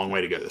to have a long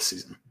way to go this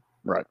season.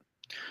 Right.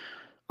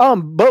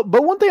 But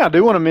one thing I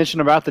do want to mention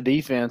about the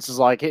defense is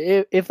like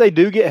if they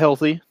do get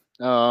healthy,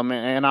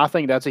 and I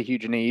think that's a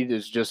huge need,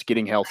 is just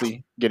getting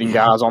healthy, getting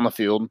guys on the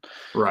field.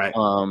 Right.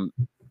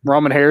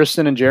 Roman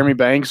Harrison and Jeremy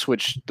Banks,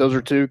 which those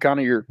are two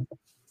kind of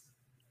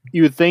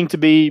you would think to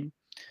be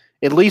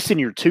at least in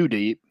your 2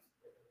 deep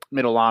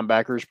middle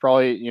linebackers,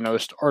 probably, a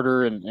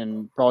starter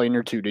and probably in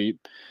your 2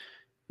 deep.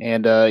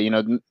 And,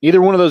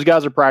 neither one of those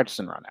guys are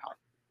practicing right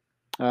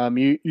now.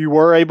 You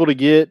were able to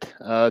get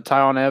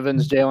Tyon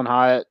Evans, Jalen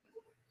Hyatt,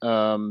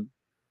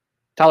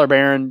 Tyler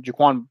Barron,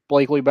 Jaquan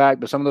Blakely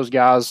back, but some of those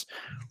guys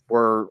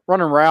were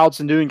running routes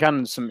and doing kind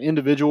of some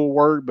individual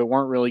work, but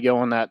weren't really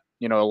going that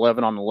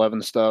 11 on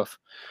 11 stuff.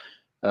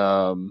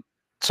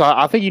 So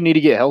I think you need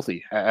to get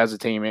healthy as a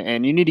team,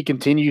 and you need to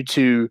continue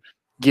to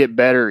get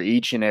better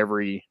each and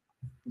every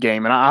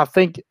game. And I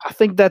think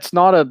that's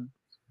not a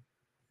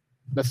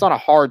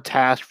hard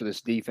task for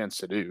this defense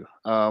to do.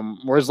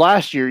 Whereas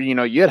last year,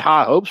 you had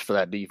high hopes for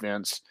that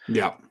defense.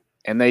 Yeah.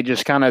 And they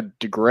just kind of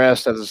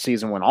digressed as the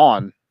season went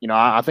on.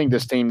 I think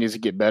this team needs to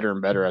get better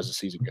and better as the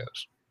season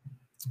goes.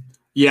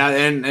 Yeah,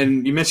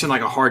 and you mentioned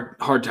like a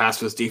hard task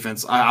for this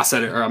defense. I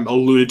said it, or I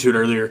alluded to it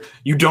earlier.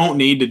 You don't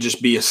need to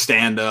just be a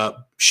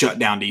stand-up,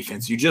 shut-down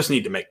defense. You just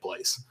need to make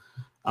plays.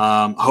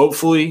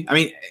 Hopefully, I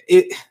mean,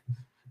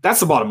 that's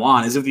the bottom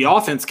line, is if the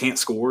offense can't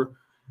score,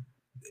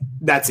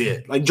 that's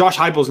it. Like Josh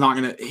Heupel's not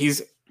going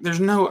to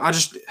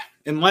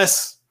 –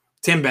 unless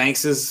Tim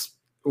Banks is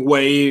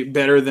way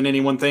better than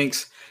anyone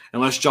thinks,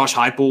 unless Josh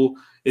Heupel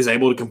 – is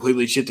able to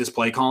completely shift his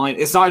play calling.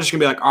 It's not just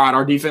going to be like, all right,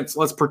 our defense,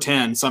 let's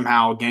pretend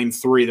somehow game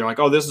 3, they're like,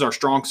 oh, this is our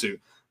strong suit.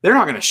 They're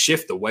not going to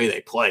shift the way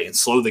they play and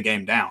slow the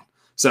game down.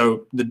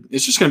 So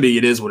it's just going to be,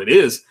 it is what it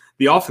is.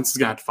 The offense is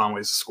going to have to find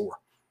ways to score.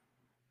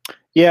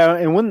 Yeah,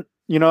 and when,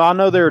 I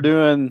know they were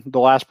doing, the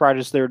last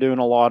practice, they were doing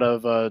a lot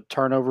of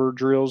turnover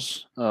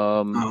drills.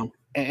 And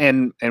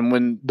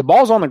when the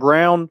ball's on the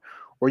ground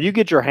or you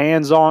get your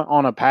hands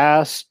on a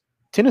pass,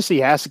 Tennessee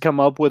has to come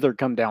up with or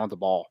come down with the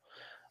ball.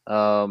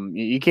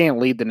 You can't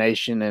lead the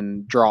nation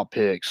and drop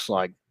picks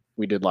like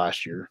we did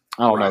last year.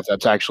 I don't know if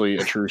that's actually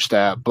a true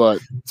stat, but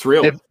it's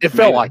real. It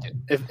felt like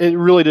it. It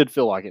really did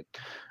feel like it.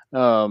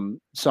 So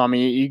I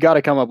mean, you got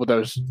to come up with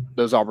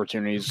those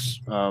opportunities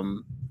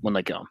when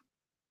they come.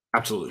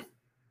 Absolutely.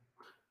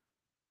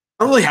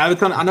 I don't really have a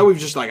ton. I know we've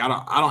just I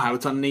don't have a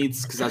ton of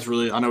needs because that's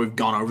really, I know we've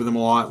gone over them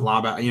a lot.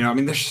 Linebacker, I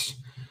mean, there's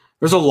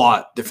a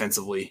lot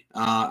defensively.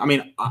 I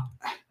mean,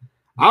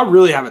 I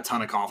really have a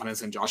ton of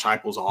confidence in Josh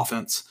Heupel's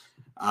offense.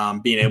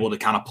 Being able to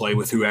kind of play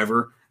with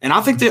whoever. And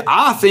I think,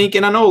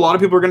 and I know a lot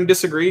of people are going to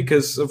disagree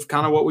because of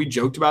kind of what we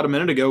joked about a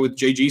minute ago with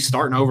JG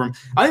starting over him.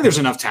 I think there's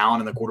enough talent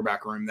in the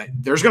quarterback room that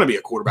there's going to be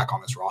a quarterback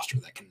on this roster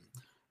that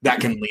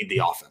can lead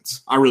the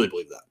offense. I really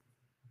believe that.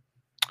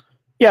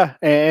 Yeah,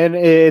 and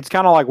it's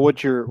kind of like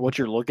what you're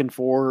looking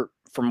for.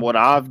 From what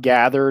I've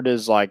gathered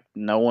is like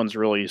no one's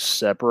really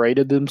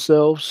separated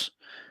themselves,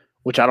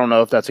 which I don't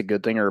know if that's a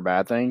good thing or a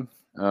bad thing.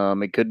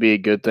 It could be a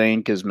good thing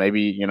because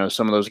maybe,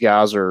 some of those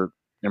guys are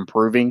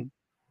improving,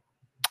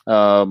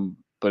 but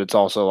it's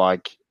also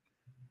like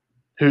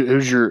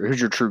who's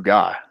your true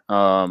guy,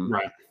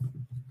 right?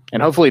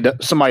 And hopefully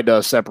somebody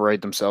does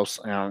separate themselves.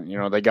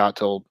 They got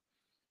till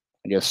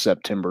I guess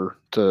September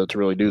to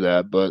really do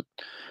that, but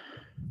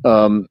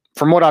from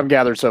what I've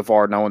gathered so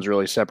far, no one's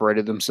really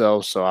separated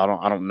themselves. So I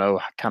don't know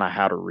kind of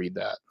how to read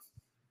that.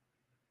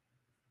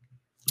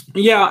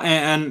 Yeah,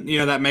 and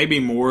that may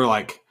be more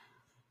like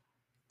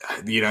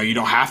you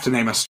don't have to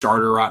name a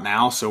starter right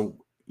now, so.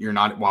 You're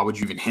not. Why would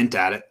you even hint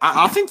at it?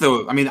 I think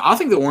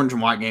the orange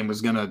and white game was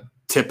going to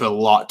tip a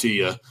lot to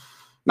you.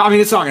 No, I mean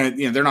it's not going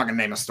to. They're not going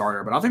to name a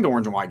starter, but I think the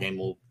orange and white game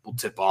will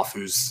tip off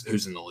who's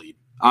in the lead.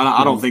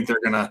 I don't think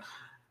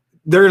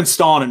they're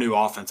installing a new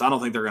offense. I don't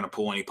think they're going to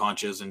pull any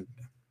punches and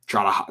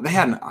try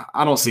to.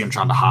 I don't see them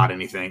trying to hide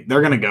anything.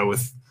 They're going to go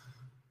with.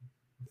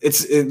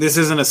 This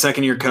isn't a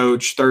second-year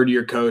coach,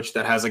 third-year coach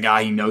that has a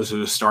guy he knows who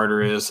the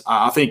starter is.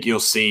 I think you'll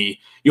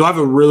have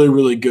a really,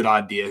 really good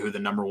idea who the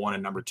number 1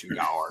 and number 2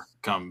 guy are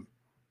come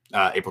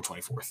April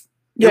 24th.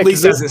 Yeah, at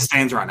least as it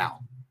stands right now.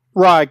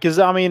 Right, because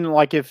I mean,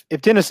 like if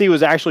Tennessee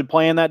was actually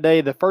playing that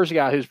day, the first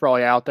guy who's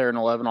probably out there in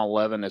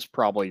 11-on-11 is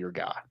probably your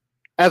guy.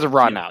 As of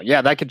right now,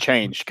 yeah, that could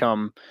change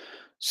come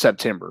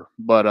September.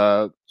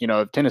 But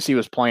if Tennessee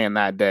was playing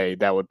that day,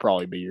 that would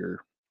probably be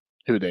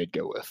who they'd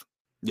go with.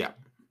 Yeah,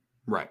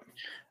 right.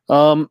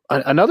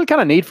 Another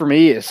kind of need for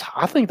me is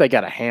I think they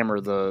got to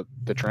hammer the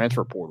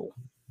transfer portal.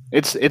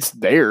 It's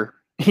there.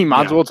 You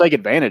might as well take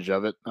advantage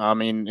of it. I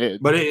mean,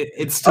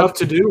 it's tough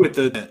to do with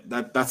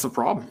that's the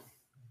problem.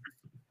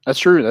 That's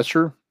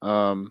true.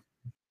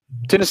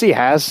 Tennessee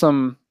has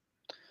some,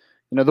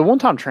 the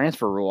one-time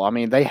transfer rule. I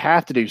mean, they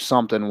have to do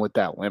something with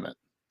that limit.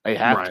 They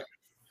have to.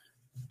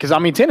 Because, I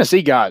mean,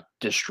 Tennessee got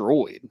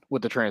destroyed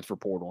with the transfer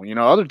portal.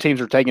 Other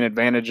teams are taking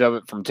advantage of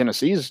it from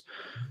Tennessee's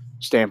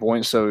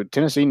standpoint. So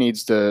Tennessee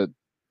needs to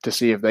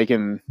see if they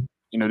can,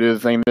 do the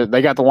thing that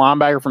they got the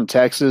linebacker from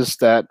Texas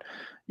that,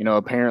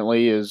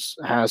 apparently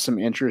has some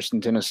interest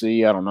in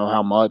Tennessee. I don't know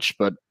how much,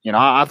 but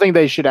I think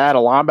they should add a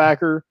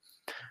linebacker,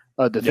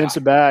 a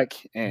defensive back,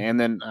 and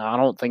then I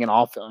don't think an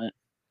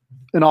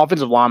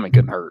offensive lineman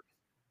couldn't hurt.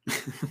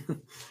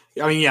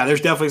 I mean, yeah, there's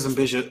definitely some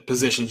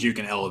positions you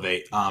can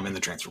elevate in the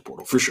transfer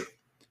portal for sure.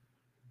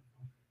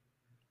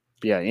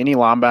 Yeah, any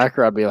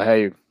linebacker, I'd be like,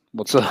 hey,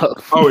 what's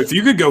up? Oh, if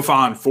you could go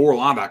find 4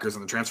 linebackers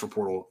in the transfer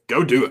portal,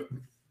 go do it.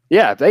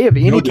 Yeah, if they have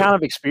any kind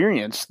of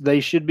experience, they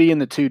should be in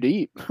the 2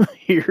 deep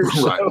here.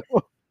 Right.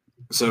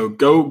 So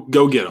go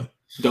get them.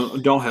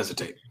 Don't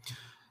hesitate.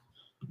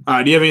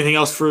 Do you have anything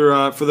else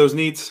for those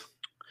needs?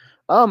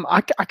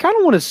 I kind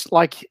of want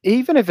to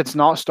even if it's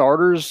not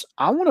starters,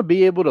 I want to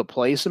be able to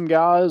play some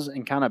guys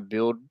and kind of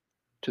build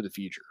to the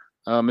future.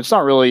 It's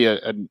not really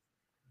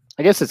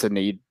I guess it's a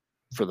need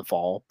for the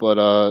fall,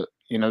 but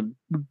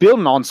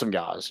building on some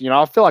guys.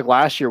 I feel like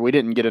last year we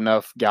didn't get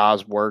enough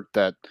guys work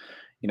that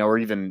are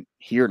even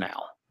here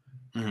now,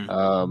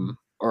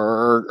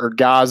 or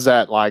guys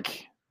that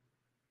like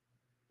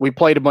we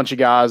played a bunch of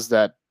guys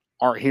that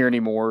aren't here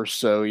anymore.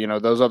 So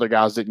those other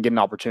guys didn't get an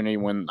opportunity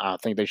when I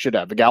think they should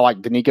have. A guy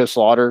like Danico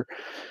Slaughter,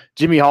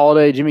 Jimmy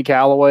Holiday, Jimmy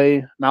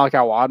Callaway, Malachi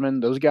Wadman,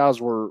 those guys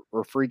were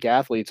freak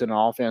athletes in an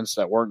offense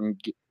that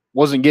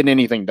wasn't getting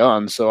anything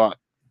done. So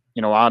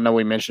I know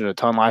we mentioned it a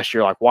ton last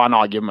year. Like, why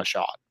not give them a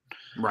shot?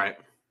 Right.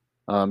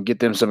 Get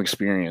them some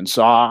experience.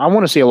 So I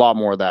want to see a lot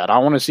more of that. I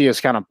want to see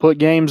us kind of put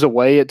games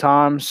away at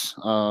times,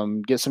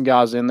 get some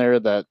guys in there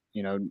that,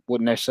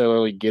 wouldn't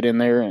necessarily get in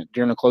there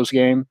during a close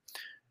game.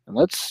 And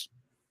let's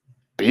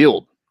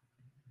build.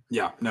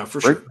 Yeah, no, for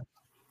sure.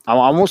 I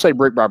won't say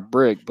brick by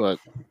brick, but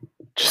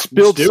just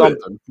build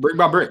something. It. Brick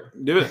by brick.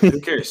 Do it. Who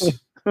cares?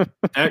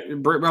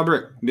 Brick by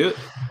brick. Do it.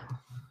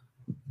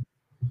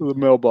 The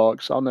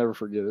mailbox. I'll never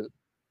forget it.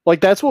 Like,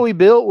 that's what we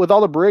built with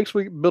all the bricks.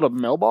 We built a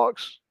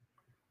mailbox.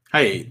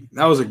 Hey,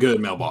 that was a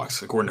good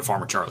mailbox, according to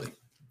Farmer Charlie.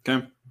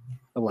 Okay?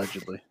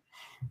 Allegedly.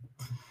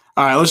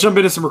 All right, let's jump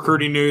into some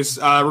recruiting news.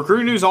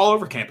 Recruiting news all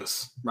over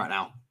campus right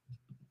now.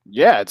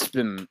 Yeah, it's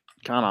been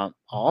kind of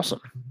awesome.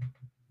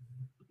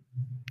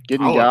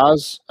 Getting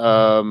guys,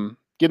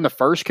 getting the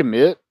first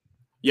commit.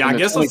 Yeah, I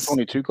guess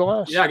 2022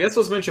 class. Yeah, I guess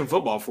let's mention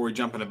football before we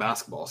jump into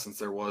basketball, since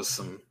there was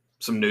some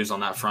news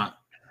on that front.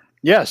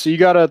 Yeah, so you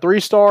got a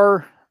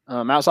 3-star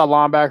outside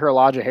linebacker,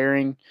 Elijah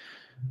Herring,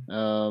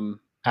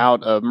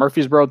 out of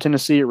Murfreesboro,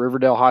 Tennessee at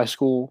Riverdale High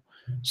School,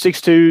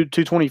 6'2",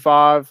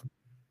 225.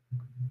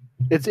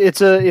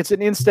 It's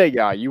an in-state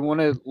guy. You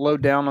want to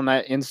load down on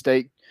that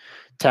in-state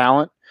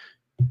talent,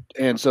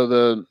 and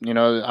so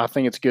I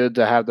think it's good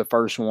to have the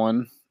first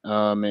one.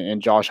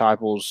 And Josh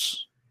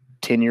Heupel's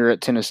tenure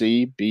at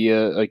Tennessee be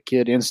a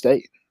kid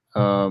in-state.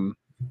 I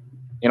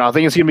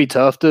think it's going to be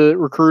tough to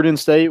recruit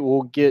in-state.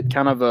 We'll get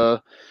kind of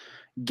a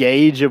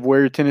gauge of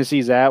where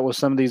Tennessee's at with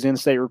some of these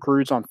in-state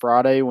recruits on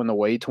Friday when the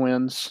Wade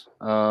twins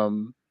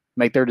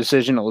make their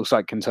decision. It looks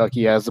like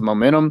Kentucky has the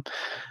momentum.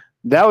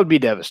 That would be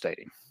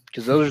devastating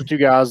because those are two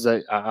guys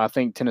that I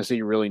think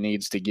Tennessee really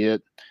needs to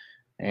get.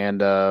 And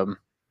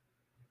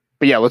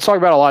but yeah, let's talk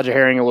about Elijah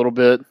Herring a little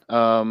bit.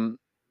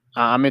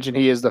 I mentioned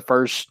he is the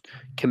first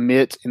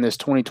commit in this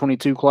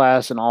 2022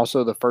 class and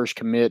also the first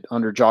commit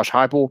under Josh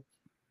Heupel.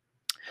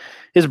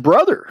 His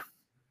brother,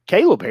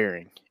 Caleb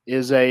Herring,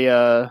 is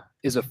a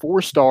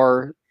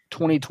 4-star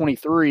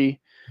 2023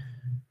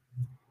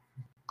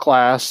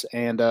 class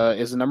and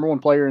is the number 1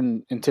 player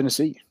in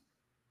Tennessee.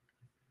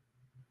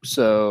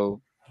 So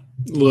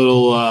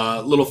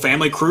little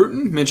family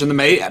recruiting. Mentioned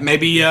the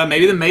maybe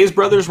the Mays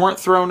brothers weren't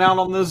thrown out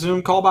on the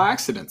Zoom call by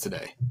accident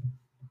today.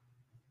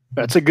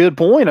 That's a good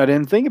point. I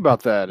didn't think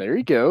about that. There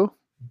you go.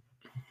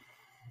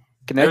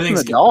 Connecting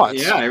the dots.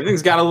 Yeah,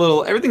 everything's got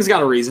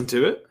a reason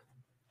to it.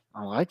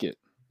 I like it.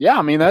 Yeah,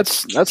 I mean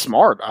that's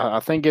smart. I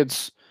think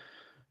it's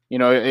he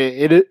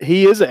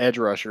is an edge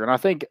rusher, and I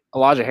think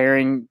Elijah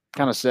Herring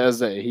kind of says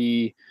that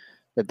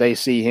they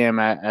see him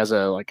as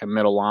a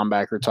middle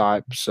linebacker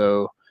type.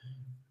 So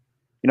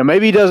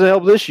maybe he doesn't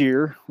help this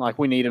year like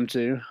we need him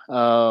to.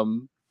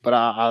 But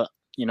I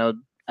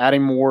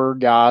adding more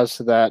guys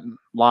to that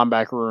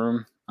linebacker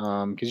room.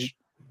 Because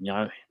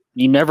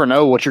you never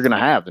know what you're going to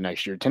have the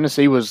next year.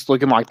 Tennessee was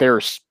looking like they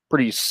were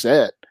pretty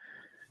set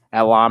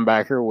at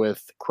linebacker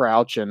with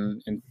Crouch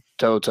and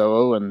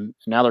To'o, and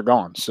now they're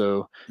gone.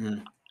 So,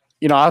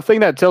 I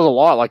think that tells a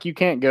lot. Like, you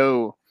can't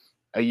go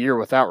a year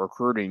without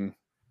recruiting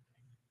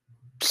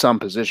some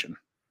position,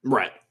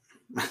 right?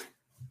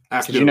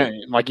 You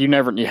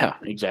never, yeah,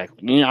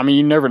 exactly. I mean,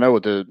 you never know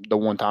with the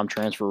one-time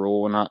transfer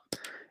rule and not.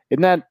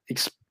 Isn't that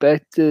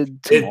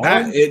expected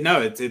tomorrow?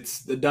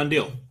 It's a done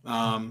deal.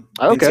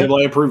 Okay.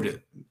 NCAA approved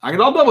it.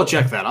 I'll double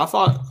check that. I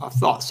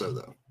thought so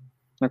though.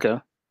 Okay.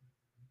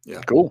 Yeah.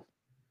 Cool.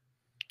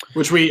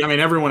 Which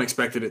everyone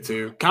expected it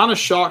to. Kind of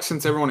shocked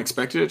since everyone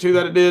expected it to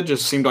that it did.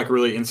 Just seemed like a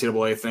really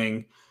NCAA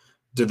thing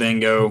to then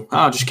go,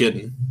 just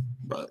kidding.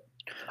 But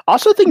I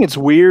also think it's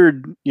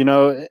weird,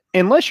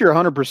 unless you're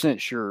 100%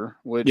 sure.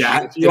 Which it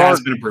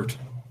has been approved.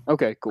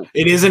 Okay, cool.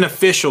 It isn't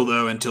official,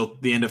 though, until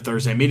the end of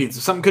Thursday meetings.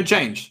 So something could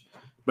change,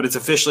 but it's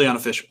officially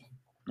unofficial.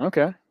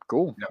 Okay,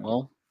 cool. Yeah.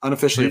 Well,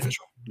 unofficially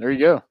official. There you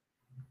go.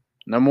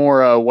 No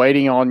more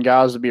waiting on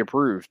guys to be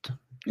approved.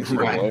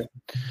 Right.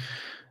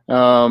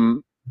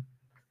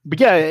 But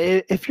yeah,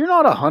 if you're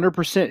not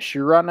 100%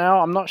 sure right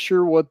now, I'm not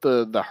sure what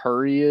the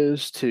hurry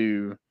is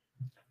to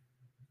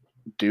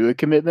do a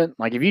commitment.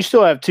 Like, if you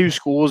still have 2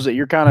 schools that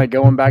you're kind of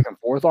going back and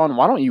forth on,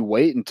 why don't you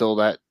wait until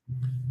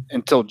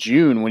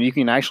June when you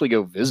can actually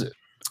go visit?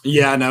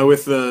 Yeah, no,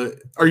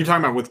 are you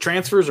talking about with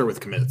transfers or with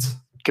commits?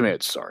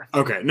 Commits, sorry.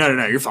 Okay, no,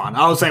 you're fine.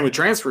 I was saying with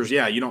transfers,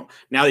 yeah,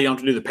 now that you don't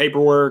have to do the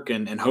paperwork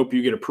and hope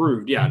you get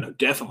approved, yeah, no,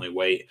 definitely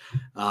wait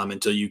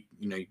until you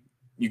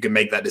can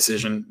make that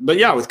decision. But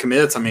yeah, with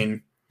commits,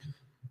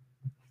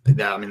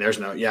 there's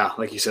no,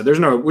 like you said, there's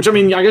no, which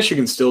I guess you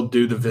can still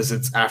do the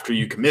visits after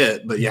you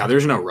commit, but yeah,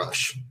 there's no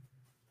rush.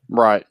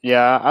 Right.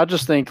 Yeah. I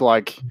just think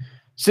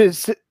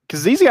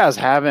because these guys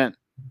haven't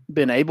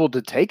been able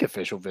to take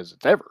official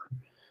visits ever.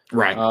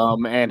 Right.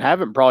 And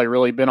haven't probably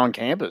really been on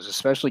campus,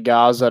 especially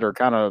guys that are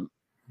kind of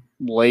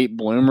late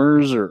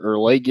bloomers or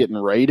late getting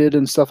rated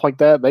and stuff like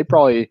that. They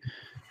probably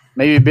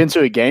maybe been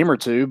to a game or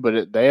two,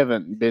 but they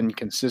haven't been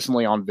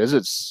consistently on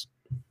visits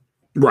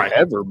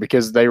ever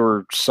because they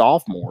were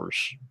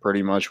sophomores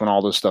pretty much when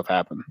all this stuff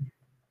happened.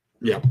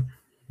 Yep.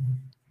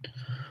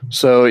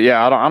 So,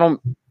 yeah, I don't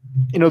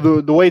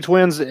the Wade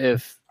twins,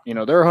 if, they're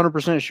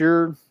 100%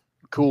 sure,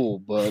 cool.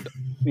 But,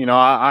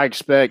 I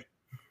expect,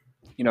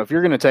 if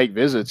you're going to take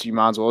visits, you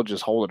might as well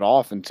just hold it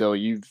off until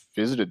you've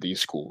visited these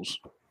schools.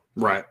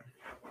 Right.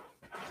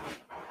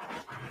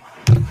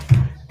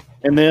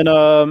 And then,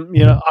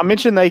 I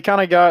mentioned they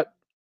kind of got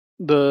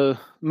the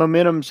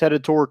momentum's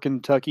headed toward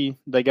Kentucky.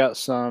 They got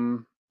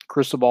some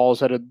crystal balls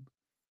headed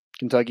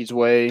Kentucky's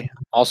way.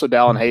 Also,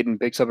 Dallin Hayden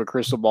picks up a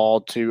crystal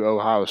ball to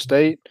Ohio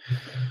State.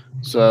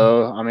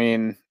 So, I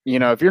mean,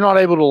 if you're not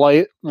able to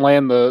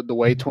land the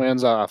Wade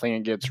twins, I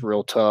think it gets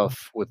real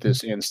tough with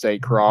this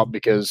in-state crop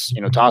because,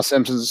 Ty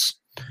Simpson's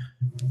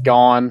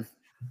gone.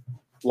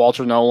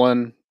 Walter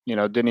Nolan,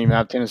 didn't even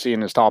have Tennessee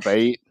in his top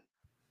 8.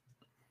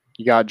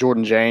 You got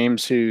Jordan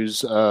James,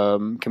 who's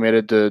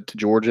committed to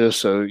Georgia.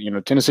 So,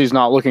 Tennessee's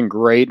not looking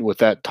great with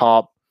that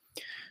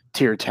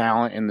top-tier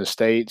talent in the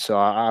state. So,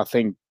 I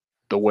think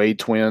the Wade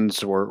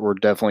twins were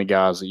definitely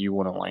guys that you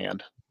want to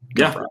land.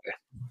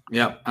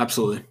 Yeah,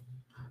 absolutely.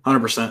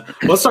 100%.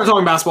 Let's start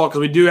talking basketball because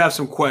we do have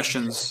some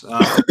questions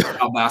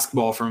about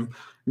basketball from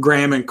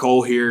Graham and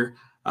Cole here.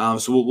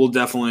 So we'll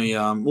definitely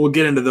we'll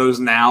get into those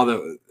now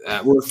that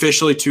we're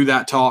officially to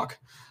that talk.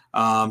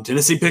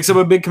 Tennessee picks up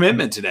a big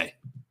commitment today.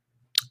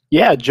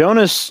 Yeah,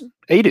 Jonas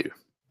Aidoo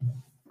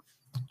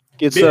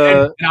gets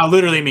and I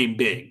literally mean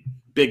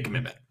big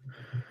commitment.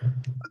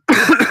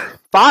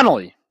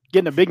 Finally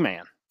getting a big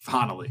man.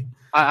 Finally,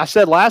 I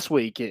said last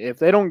week if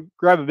they don't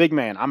grab a big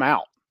man, I'm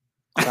out.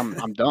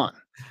 I'm done.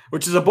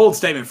 Which is a bold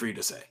statement for you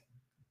to say.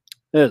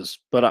 It is,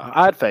 but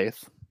I had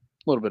faith,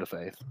 a little bit of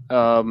faith.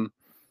 So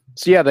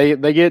yeah,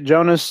 they get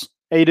Jonas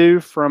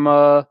Aidoo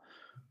from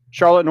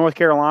Charlotte, North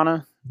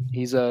Carolina.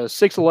 He's a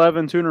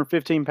 6'11",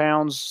 215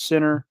 pounds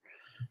center.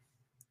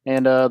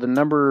 And the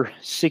number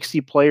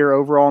 60 player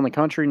overall in the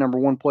country, number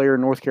 1 player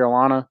in North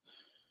Carolina,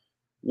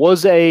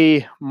 was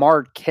a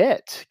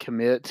Marquette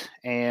commit.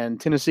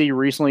 And Tennessee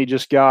recently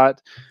just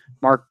got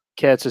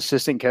Marquette's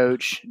assistant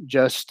coach,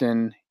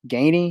 Justin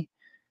Gainey.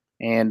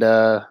 And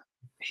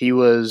he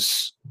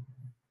was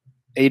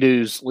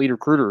Aidoo's lead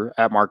recruiter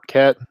at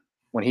Marquette.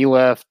 When he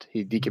left,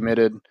 he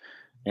decommitted.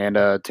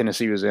 And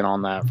Tennessee was in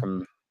on that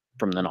from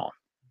then on.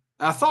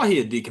 I thought he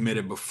had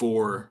decommitted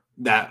before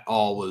that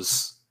all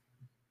was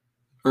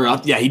 – he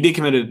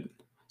decommitted.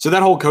 So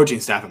that whole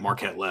coaching staff at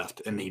Marquette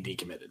left, and he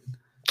decommitted.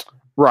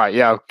 Right,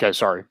 yeah, okay,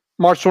 sorry.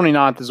 March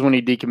 29th is when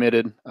he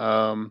decommitted.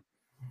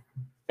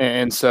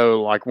 And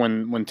so, like,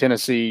 when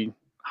Tennessee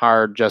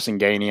hired Justin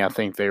Gainey, I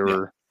think they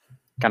were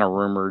kind of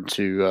rumored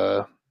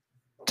to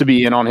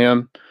be in on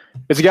him.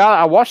 It's a guy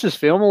 – I watched his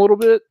film a little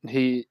bit.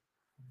 He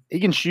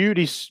can shoot.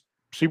 He's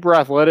super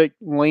athletic,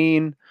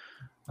 lean,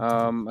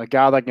 a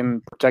guy that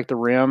can protect the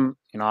rim.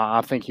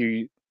 I think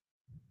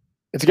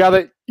it's a guy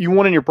that you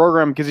want in your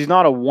program because he's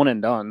not a one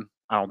and done,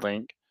 I don't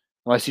think,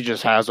 unless he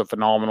just has a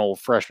phenomenal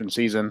freshman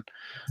season.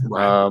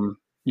 Right.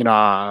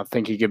 I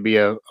think he could be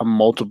a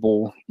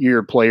multiple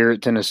year player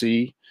at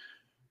Tennessee,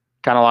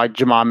 kind of like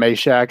Jamon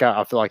Meshack.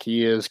 I feel like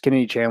he is.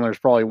 Kennedy Chandler's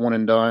probably one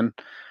and done.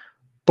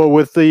 But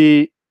with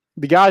the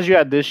guys you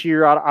had this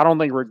year, I don't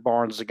think Rick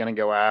Barnes is going to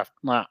go after.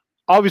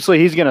 Obviously,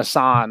 he's going to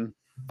sign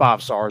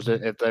 5 stars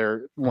if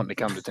they're wanting to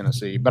come to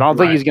Tennessee, but I don't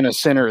think he's going to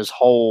center his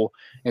whole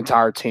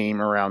entire team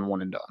around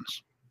one and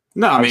dones.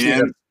 No, I mean,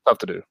 that's tough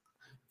to do.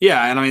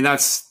 Yeah, and I mean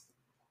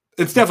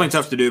it's definitely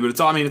tough to do, but it's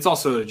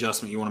also an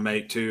adjustment you want to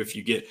make too.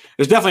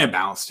 There's definitely a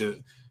balance to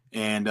it,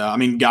 and I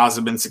mean, guys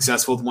have been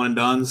successful with one and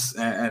dones,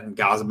 and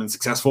guys have been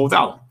successful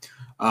without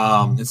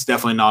them. It's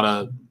definitely not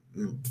a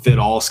fit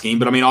all scheme,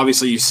 but I mean,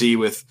 obviously, you see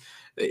with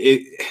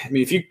it. I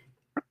mean,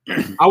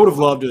 I would have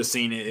loved to have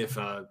seen it if.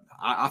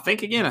 I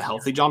think, again, a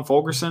healthy John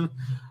Fulkerson.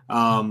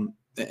 And,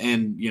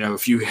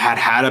 if you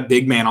had a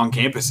big man on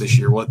campus this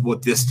year,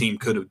 what this team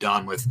could have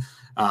done with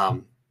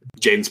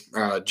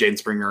Jaden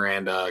Springer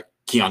and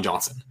Keon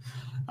Johnson.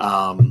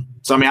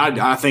 So, I mean,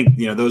 I think,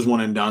 those one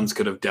and dones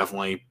could have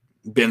definitely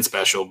been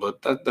special, but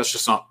that's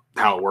just not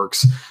how it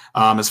works.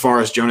 As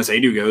far as Jonas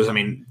Aidoo goes, I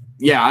mean,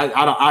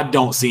 I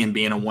don't see him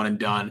being a one and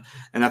done.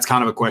 And that's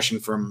kind of a question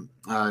from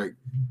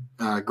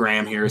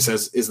Graham here.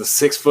 Says, is the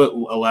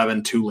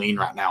 6'11" too lean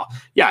right now?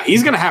 Yeah,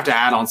 he's going to have to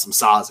add on some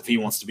size if he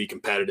wants to be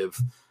competitive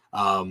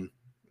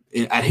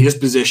at his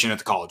position at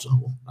the college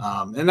level.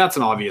 And that's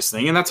an obvious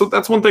thing, and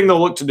that's one thing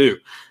they'll look to do.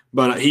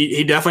 But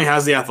he definitely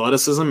has the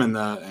athleticism and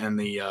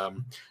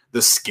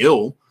the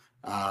skill.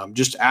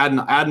 Just adding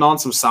on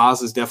some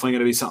size is definitely going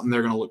to be something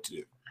they're going to look to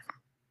do.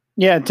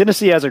 Yeah,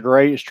 Tennessee has a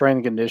great strength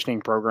and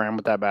conditioning program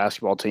with that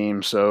basketball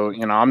team. So,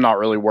 I'm not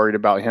really worried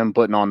about him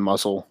putting on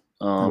muscle.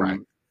 Right.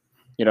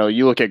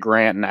 You look at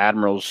Grant and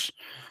Admiral's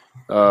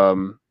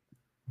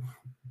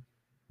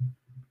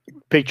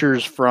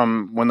pictures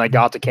from when they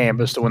got to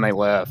campus to when they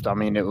left. I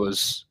mean, it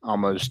was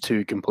almost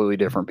two completely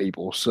different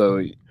people.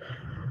 So,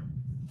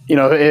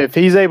 if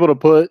he's able to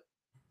put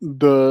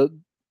the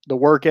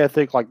work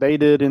ethic like they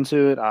did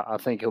into it, I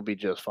think he'll be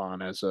just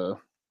fine as a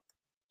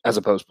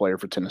post player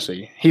for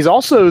Tennessee. He's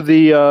also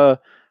the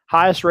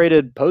highest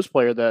rated post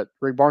player that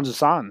Rick Barnes has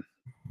signed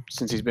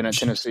since he's been at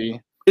Tennessee.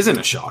 Isn't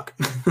a shock.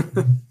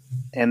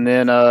 And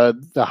then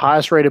the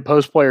highest rated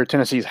post player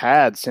Tennessee's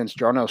had since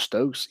Jarnell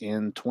Stokes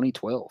in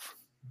 2012.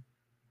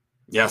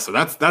 Yeah, so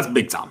that's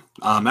big time.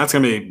 That's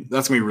gonna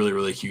be really,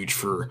 really huge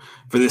for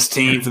this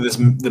team, for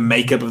the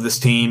makeup of this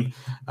team,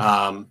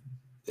 and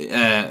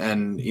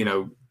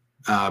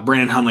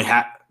Brandon Huntley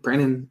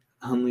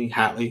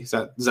Hatley. Is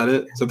that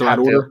it? Is that the right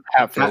order?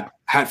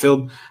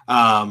 Hatfield.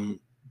 That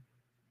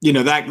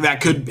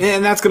could,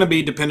 and that's going to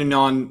be depending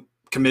on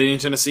committing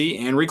to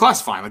Tennessee and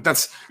reclassifying. Like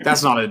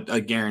that's not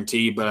a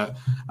guarantee, but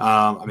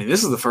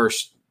this is the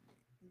first.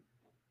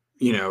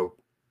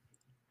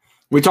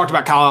 We talked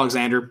about Kyle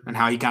Alexander and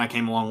how he kind of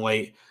came along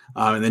late,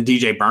 and then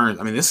DJ Burns.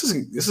 I mean, this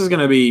is going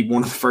to be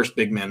one of the first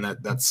big men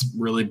that's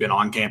really been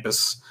on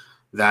campus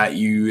that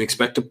you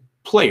expect to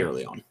play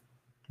early on.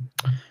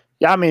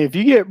 Yeah, I mean, if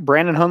you get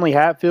Brandon Huntley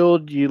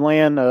Hatfield, you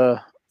land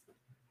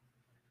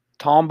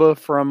Tomba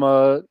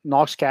from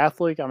Knox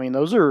Catholic. I mean,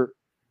 those are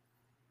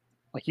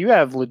you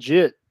have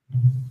legit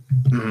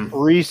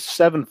 3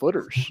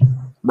 7-footers,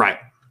 right?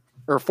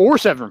 Or 4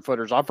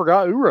 7-footers. I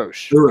forgot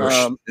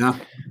Urosh. Yeah.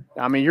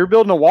 I mean, you're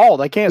building a wall.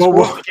 They can't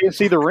score. They can't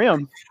see the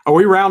rim. Are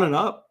we rounding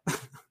up?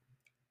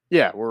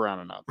 Yeah, we're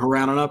rounding up. We're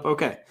rounding up.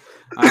 Okay.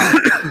 All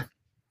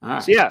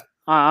right. So, yeah,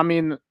 I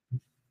mean,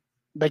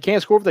 they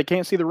can't score if they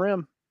can't see the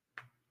rim.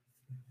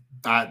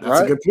 That's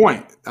right? A good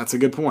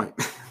point.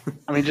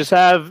 I mean, just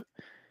have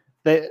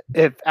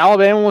if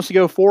Alabama wants to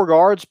go 4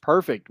 guards,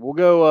 perfect. We'll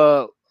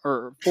go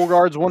or 4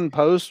 guards, 1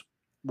 post.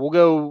 We'll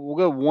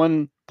go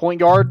 1 point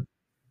guard,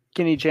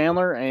 Kenny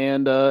Chandler,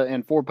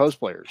 and 4 post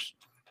players.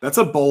 That's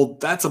a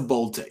bold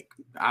take.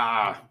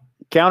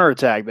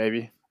 Counterattack,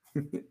 baby.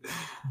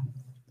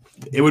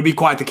 It would be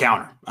quite the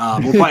counter.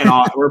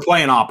 We're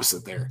playing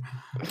opposite there.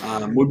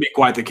 Would be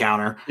quite the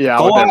counter. Yeah,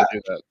 I would never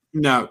do that.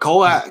 No,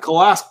 Cole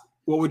asked,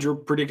 what would your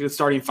predicted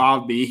starting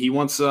 5 be? He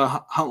wants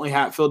Huntley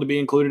Hatfield to be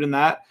included in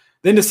that.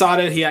 Then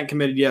decided he hadn't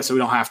committed yet, so we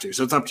don't have to.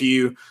 So it's up to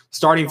you.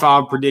 Starting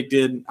 5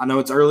 predicted. I know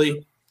it's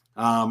early.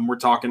 We're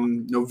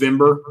talking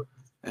November,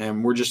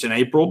 and we're just in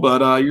April.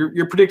 But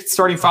your predicted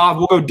starting 5,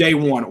 we'll go day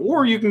 1.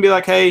 Or you can be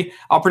like, hey,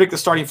 I'll predict the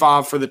starting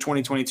 5 for the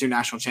 2022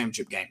 National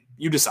Championship game.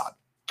 You decide.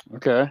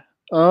 Okay.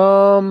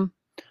 I'll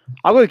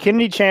go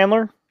Kennedy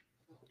Chandler.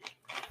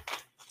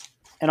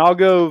 And I'll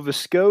go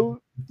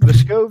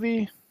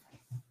Vescovi.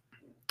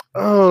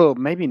 Oh,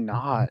 maybe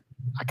not.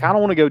 I kind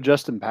of want to go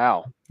Justin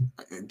Powell.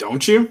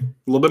 Don't you? A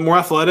little bit more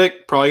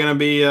athletic. Probably going to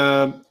be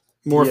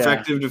more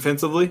effective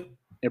defensively.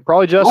 Yeah,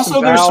 probably Justin Also,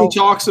 Powell. there's some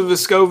talks of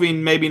Vescovi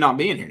maybe not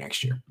being here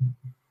next year.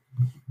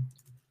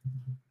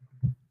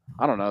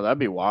 I don't know. That'd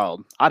be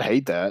wild. I'd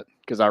hate that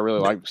because I really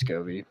like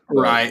Vescovi.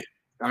 Right.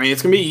 I mean,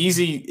 it's going to be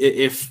easy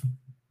if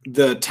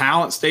the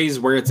talent stays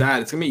where it's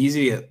at. It's going to be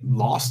easy to get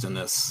lost in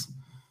this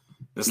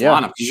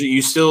lineup.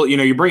 You still,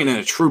 you're bringing in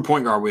a true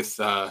point guard with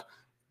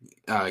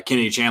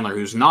Kennedy Chandler,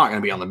 who's not going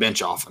to be on the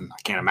bench often.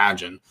 I can't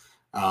imagine.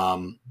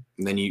 And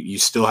then you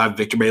still have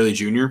Victor Bailey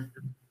Jr.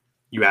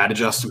 You added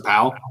Justin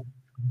Powell.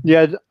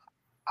 Yeah,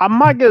 I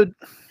might go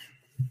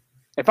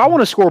 – if I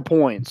want to score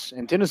points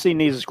and Tennessee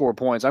needs to score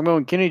points, I'm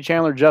going Kennedy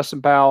Chandler,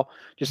 Justin Powell,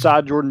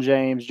 Josiah Jordan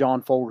James,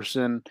 John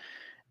Fulkerson,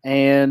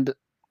 and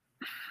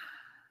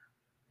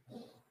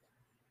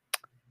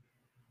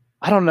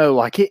I don't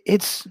know.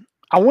 It's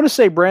 – I want to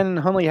say Brandon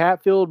Huntley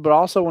Hatfield, but I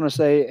also want to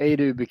say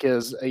Adu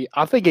because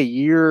I think a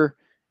year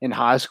in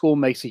high school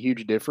makes a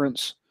huge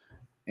difference.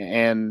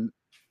 And,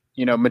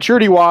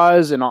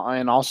 maturity-wise and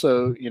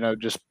also,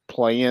 just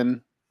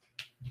playing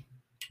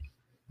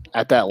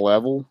at that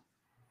level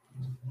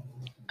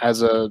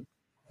as a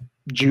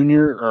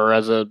junior or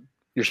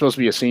you're supposed to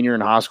be a senior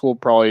in high school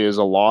probably is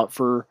a lot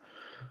for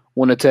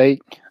one to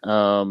take.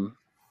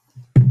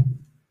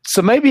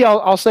 So maybe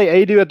I'll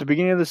say Adu at the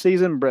beginning of the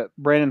season, but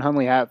Brandon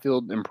Huntley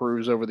Hatfield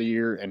improves over the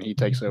year and he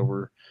takes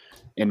over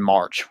in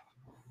March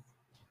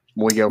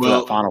when we go for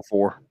that Final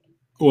Four.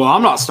 Well,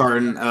 I'm not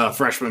starting a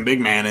freshman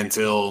big man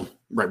until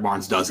Rick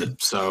Barnes does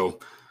it. So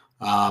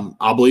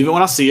I'll believe it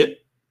when I see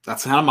it.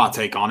 That's kind of my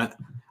take on it.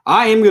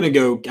 I am going to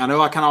go – I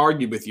know I kind of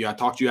argued with you. I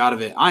talked you out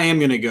of it. I am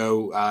going to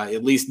go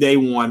at least day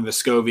 1,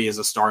 Vescovi as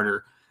a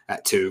starter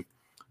at 2.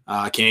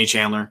 Kenny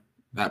Chandler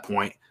at that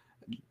point.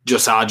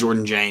 Josiah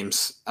Jordan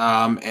James.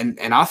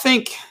 And I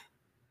think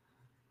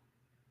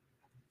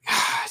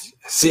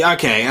 – see,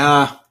 okay.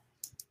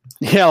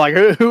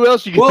 Yeah, who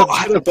else you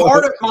get?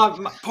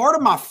 Part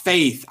of my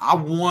faith, I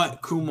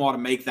want Kumar to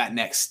make that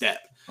next step.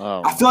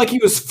 Oh, I feel like he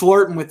was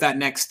flirting with that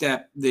next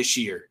step this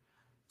year.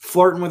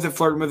 Flirting with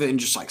it, and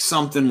just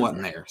something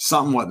wasn't there.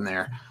 Something wasn't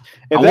there.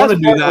 I want to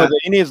do that.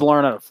 He needs to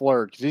learn how to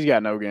flirt because he's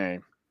got no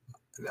game.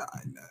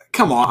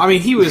 come on. I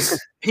mean, he was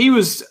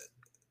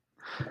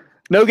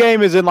No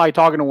game is in like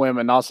talking to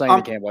women, not saying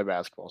they can't play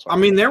basketball. Sorry. I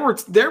mean, there were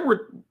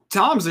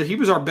times that he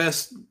was our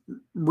best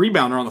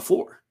rebounder on the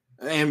floor,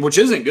 and which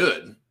isn't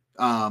good.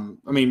 I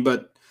mean,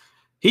 but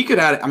he could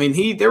add. I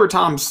mean, there were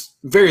times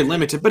very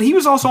limited, but he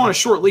was also on a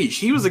short leash.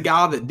 He was a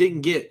guy that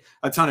didn't get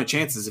a ton of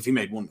chances if he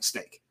made one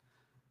mistake.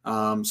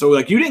 So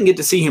like you didn't get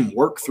to see him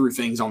work through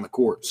things on the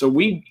court. So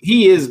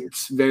he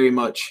is very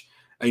much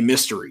a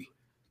mystery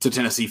to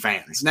Tennessee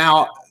fans.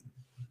 Now,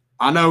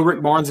 I know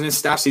Rick Barnes and his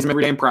staff sees him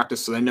every day in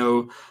practice, so they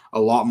know a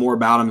lot more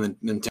about him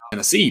than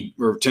Tennessee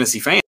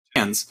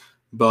fans.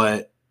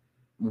 But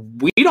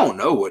we don't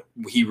know what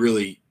he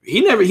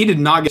did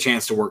not get a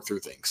chance to work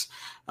through things.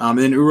 And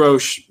then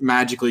Urosh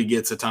magically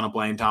gets a ton of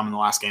playing time in the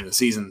last game of the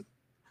season.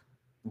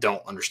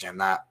 Don't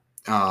understand that.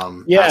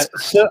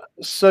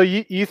 So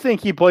you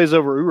think he plays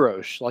over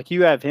Urosh? Like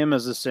you have him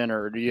as the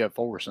center, or do you have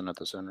Fulkerson at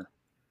the center?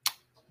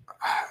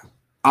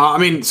 I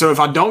mean, so if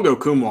I don't go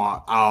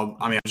Kumwa,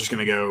 I'm just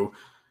going to go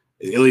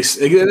at least.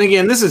 And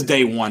again, this is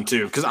day one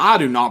too, because I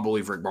do not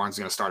believe Rick Barnes is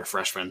going to start a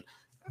freshman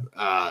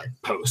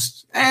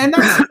post, and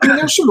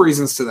there's some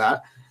reasons to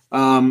that.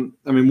 I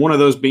mean, one of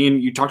those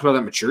being you talked about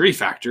that maturity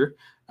factor.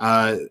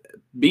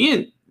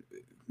 Being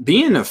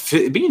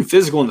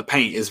physical in the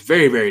paint is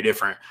very, very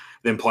different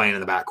than playing in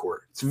the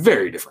backcourt. It's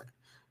very different.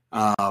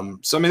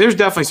 So I mean, there's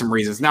definitely some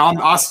reasons. Now,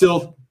 I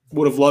still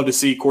would have loved to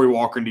see Corey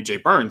Walker and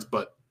DJ Burns,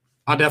 but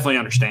I definitely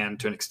understand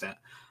to an extent.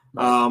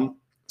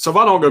 So if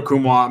I don't go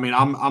Kumwa, I mean,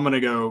 I'm going to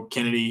go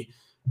Kennedy,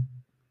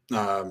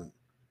 Victor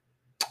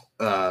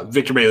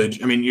Bailey.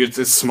 I mean,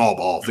 it's small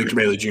ball. Victor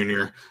Bailey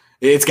Jr.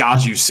 It's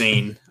guys you've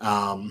seen.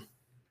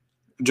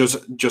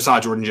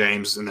 Josiah Jordan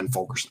James, and then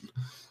Fulkerson.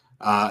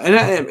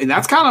 And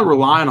that's kind of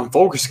relying on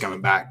Fulkerson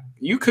coming back.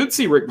 You could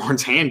see Rick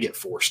Barnes' hand get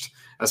forced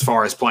as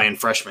far as playing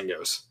freshman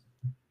goes.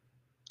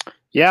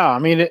 Yeah, I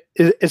mean,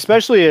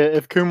 especially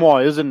if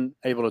Kumwa isn't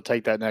able to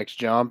take that next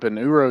jump and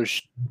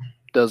Urosh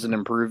doesn't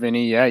improve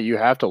any, you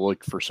have to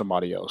look for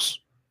somebody else.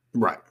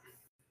 Right.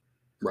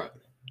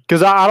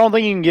 Because I don't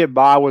think you can get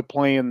by with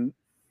playing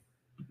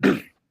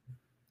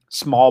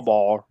small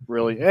ball,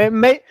 really.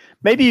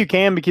 Maybe you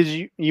can because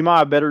you might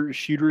have better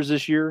shooters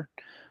this year.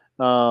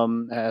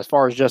 As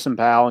far as Justin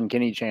Powell and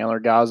Kenny Chandler,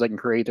 guys that can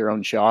create their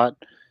own shot.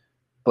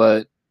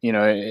 But,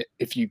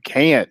 if you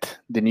can't,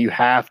 then you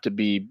have to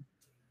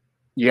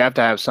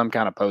have some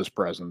kind of post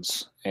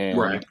presence. And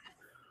right.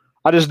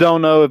 I just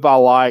don't know if I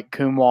like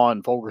Kumwa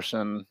and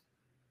Fulkerson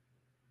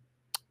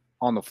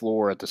on the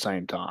floor at the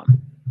same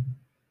time.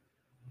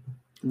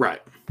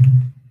 Right.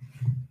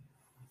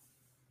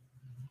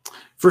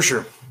 For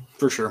sure.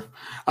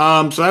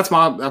 So that's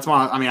my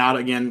I mean,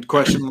 again,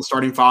 question on the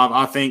starting five.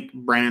 I think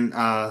Brandon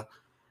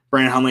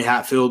Huntley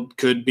Hatfield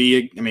could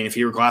be, if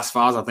he were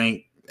classified,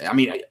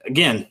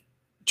 again,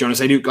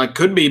 Jonas Aiduk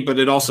could be, but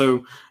it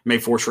also may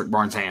force Rick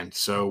Barnes' hand.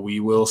 So we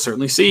will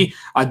certainly see.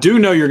 I do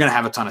know you're going to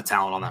have a ton of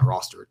talent on that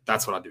roster.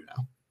 That's what I do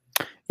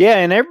know. Yeah,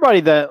 and everybody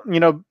that,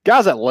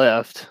 guys that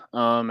left,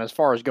 as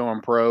far as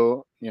going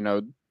pro,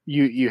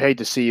 you hate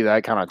to see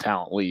that kind of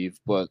talent leave,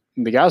 but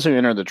the guys who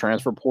enter the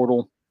transfer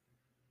portal,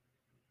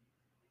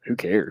 who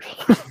cares?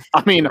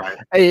 I mean, right.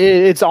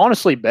 It's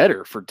honestly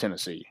better for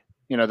Tennessee.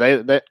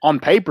 They on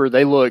paper,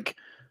 they look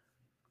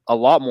a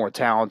lot more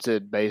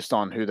talented based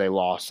on who they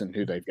lost and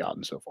who they've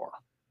gotten so far.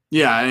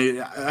 Yeah,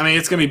 I mean,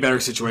 it's going to be better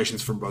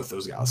situations for both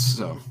those guys.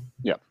 So,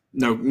 yeah,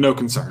 no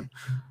concern.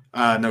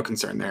 No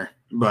concern there.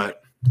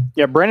 But,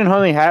 yeah, Brandon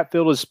Huntley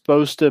Hatfield is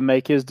supposed to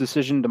make his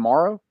decision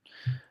tomorrow.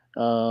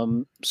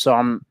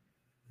 So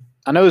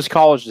I know his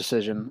college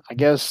decision. I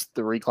guess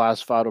the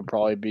reclassified will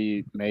probably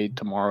be made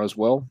tomorrow as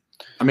well.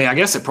 I mean, I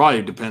guess it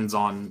probably depends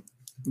on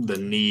the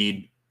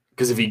need,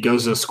 because if he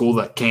goes to a school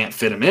that can't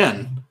fit him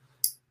in,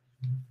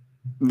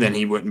 then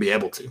he wouldn't be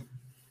able to.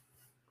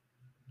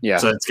 Yeah.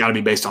 So it's got to be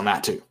based on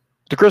that too.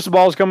 The crystal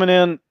ball is coming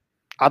in.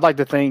 I'd like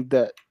to think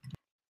that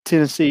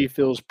Tennessee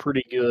feels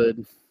pretty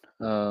good.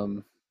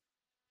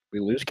 We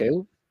lose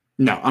Caleb?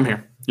 No, I'm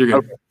here. You're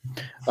good.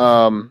 Okay.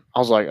 I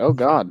was like, oh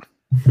God,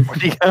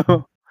 where'd he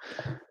go?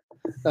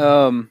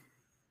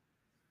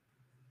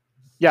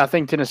 Yeah, I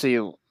think Tennessee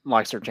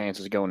likes their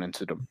chances going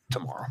into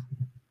tomorrow.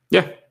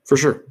 Yeah, for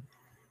sure.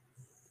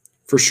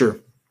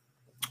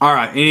 All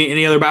right.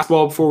 Any other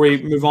basketball before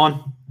we move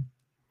on?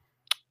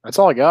 That's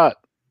all I got.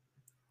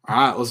 All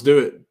right, let's do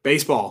it.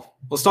 Baseball.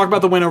 Let's talk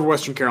about the win over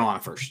Western Carolina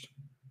first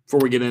before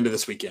we get into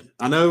this weekend.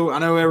 I know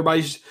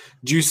everybody's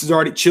chili's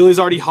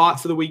already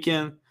hot for the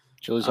weekend.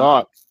 Chili's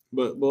hot.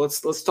 But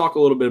let's talk a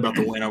little bit about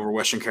the win over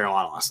Western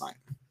Carolina last night.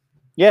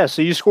 Yeah,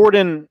 so you scored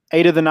in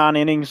 8 of the 9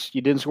 innings.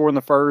 You didn't score in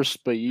the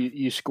first, but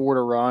you scored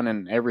a run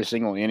in every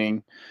single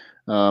inning.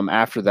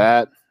 After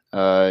that,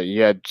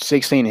 you had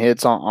 16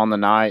 hits on the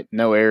night,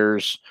 no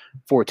errors,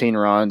 14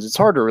 runs. It's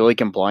hard to really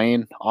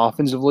complain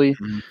offensively.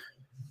 Mm-hmm.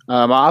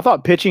 I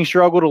thought pitching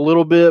struggled a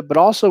little bit, but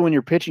also when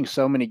you're pitching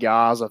so many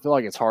guys, I feel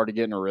like it's hard to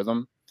get in a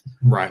rhythm.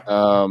 Right.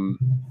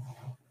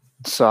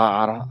 So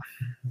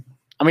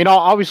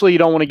obviously you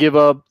don't want to give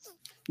up.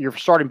 Your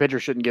starting pitcher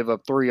shouldn't give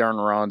up 3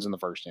 earned runs in the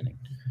first inning.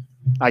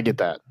 I get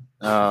that.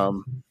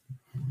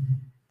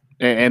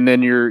 And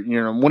then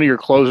one of your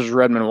closers,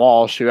 Redmond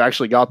Walsh, who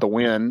actually got the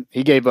win,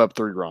 he gave up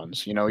 3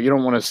 runs. You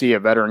don't want to see a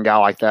veteran guy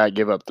like that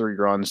give up 3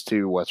 runs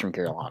to Western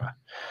Carolina.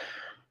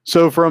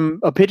 So from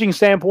a pitching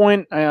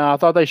standpoint, I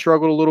thought they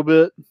struggled a little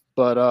bit,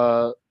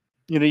 but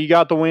you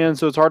got the win,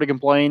 so it's hard to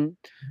complain.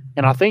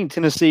 And I think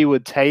Tennessee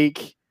would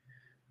take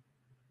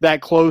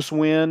that close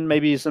win,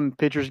 maybe some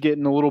pitchers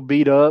getting a little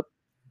beat up,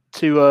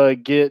 to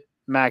get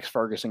Max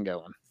Ferguson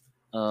going.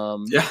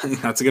 Yeah,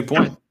 that's a good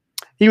point.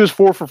 He was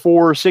 4 for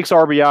 4, 6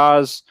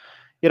 RBIs,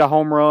 hit a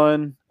home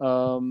run,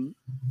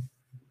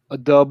 a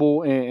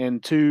double,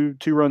 and two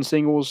run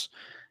singles,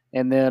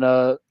 and then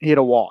hit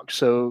a walk.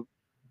 So,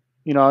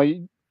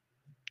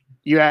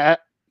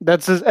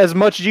 that's as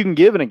much as you can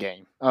give in a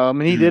game.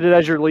 And he did it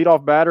as your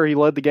leadoff batter. He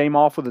led the game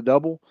off with a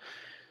double.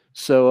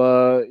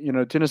 So,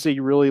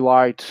 Tennessee really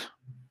liked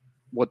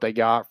what they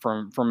got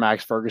from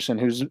Max Ferguson,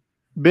 who's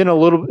been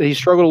he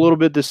struggled a little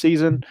bit this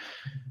season.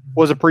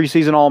 Was a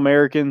preseason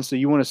All-American, so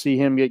you want to see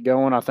him get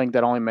going. I think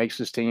that only makes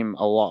his team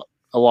a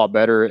lot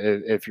better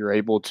if you're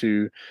able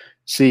to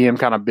see him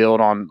kind of build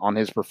on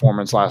his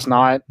performance last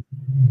night.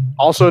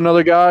 Also,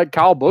 another guy,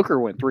 Kyle Booker,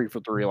 went 3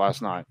 for 3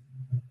 last night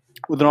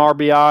with an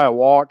RBI, a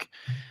walk.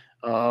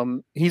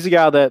 He's a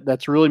guy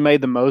that's really made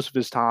the most of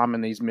his time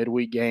in these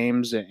midweek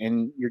games,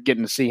 and you're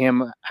getting to see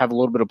him have a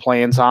little bit of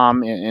playing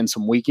time in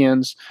some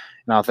weekends.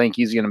 And I think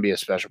he's going to be a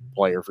special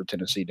player for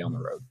Tennessee down the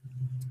road.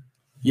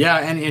 Yeah,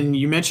 and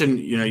you mentioned,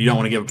 you don't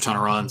want to give up a ton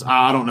of runs.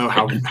 I don't know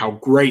how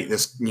great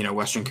this,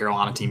 Western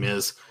Carolina team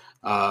is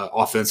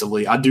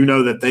offensively. I do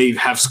know that they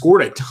have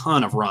scored a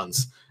ton of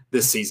runs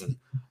this season.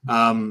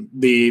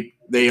 They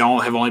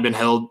have only been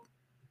held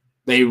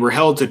 – they were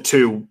held to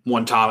 2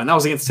 one time, and that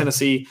was against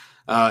Tennessee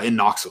in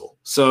Knoxville.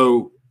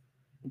 So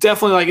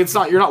definitely, it's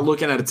not – you're not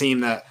looking at a team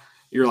that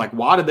you're like,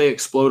 why did they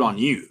explode on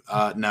you?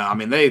 No, I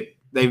mean,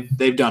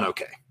 they've done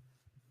okay.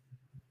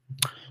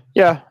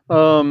 Yeah,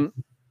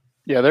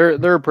 yeah,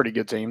 they're a pretty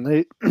good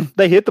team.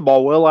 They hit the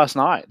ball well last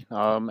night,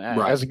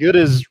 as good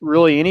as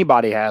really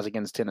anybody has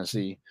against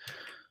Tennessee.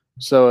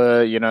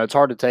 So it's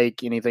hard to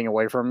take anything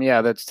away from them.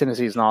 Yeah, that's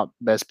Tennessee's not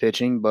best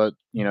pitching, but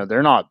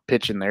they're not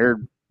pitching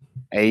their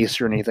ace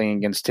or anything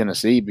against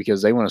Tennessee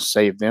because they want to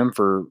save them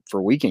for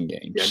weekend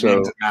games. Yeah, so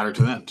games that matter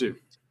to them too.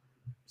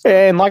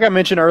 And like I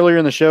mentioned earlier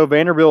in the show,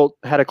 Vanderbilt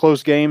had a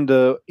close game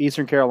to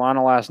Eastern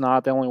Carolina last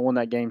night. They only won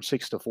that game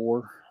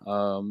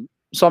 6-4.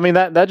 So I mean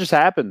that just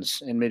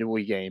happens in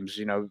midweek games.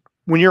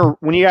 When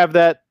you have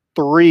that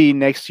 3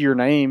 next to your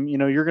name,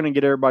 you're going to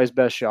get everybody's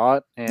best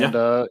shot.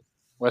 And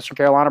Western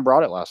Carolina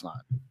brought it last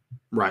night.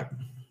 Right.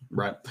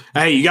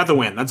 Hey, you got the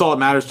win. That's all that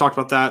matters. Talked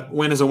about that.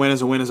 Win is a win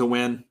is a win is a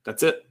win.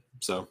 That's it.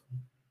 So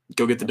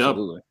go get the dub.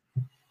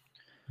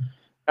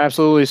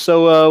 Absolutely.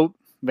 So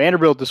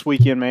Vanderbilt this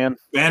weekend, man.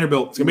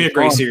 Vanderbilt. It's gonna be a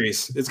great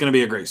series. It's gonna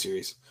be a great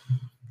series.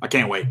 I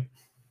can't wait.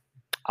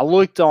 I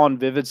looked on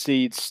Vivid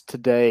Seats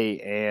today,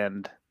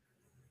 and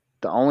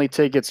the only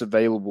tickets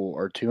available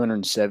are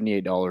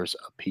 $278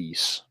 a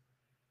piece.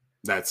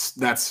 That's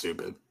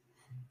stupid.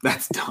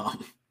 That's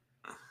dumb.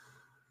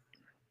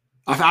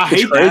 I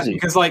hate crazy.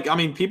 that because,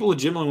 people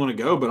legitimately want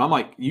to go, but I'm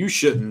like, you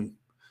shouldn't.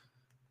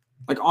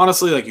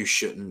 Honestly, you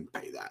shouldn't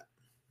pay that.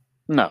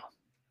 No,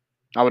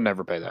 I would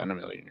never pay that in a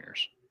million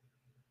years.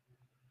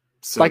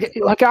 So, I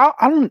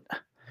don't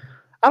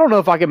know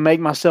if I can make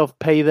myself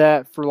pay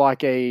that for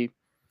a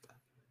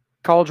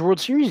College World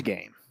Series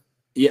game.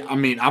 Yeah,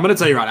 I'm going to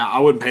tell you right now, I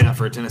wouldn't pay that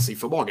for a Tennessee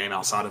football game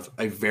outside of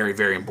a very,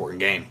 very important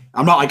game.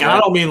 I'm not I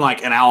don't mean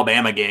an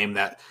Alabama game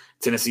that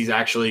Tennessee's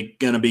actually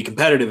going to be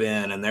competitive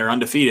in and they're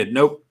undefeated.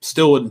 Nope,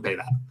 still wouldn't pay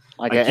that.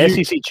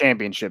 An SEC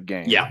championship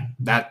game. Yeah,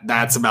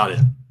 that's about it.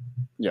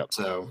 Yep.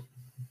 So,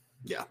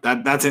 yeah,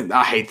 that's it.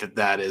 I hate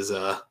that is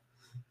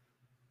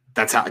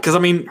that's how, because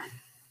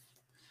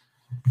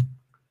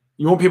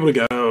you want people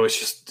to go. It's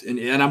just,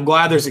 and I'm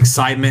glad there's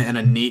excitement and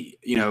a need.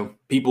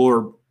 People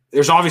are.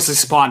 There's obviously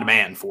supply and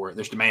demand for it.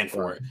 There's demand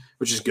for it,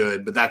 which is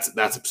good, but that's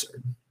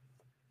absurd.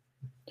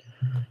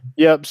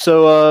 Yep.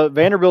 So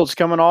Vanderbilt's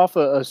coming off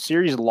a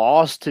series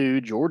loss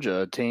to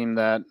Georgia, a team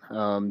that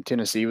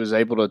Tennessee was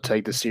able to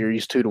take the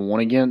series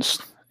 2-1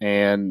 against,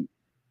 and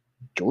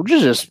Georgia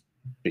just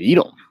beat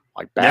them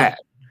bad.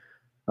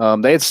 Yeah.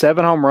 They had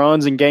 7 home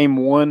runs in game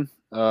 1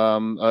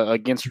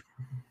 against.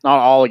 Not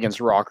all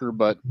against Rocker,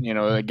 but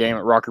a game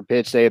at Rocker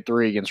pitch, they had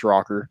 3 against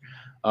Rocker.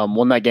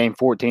 Won that game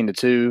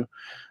 14-2.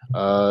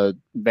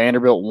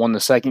 Vanderbilt won the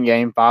second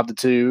game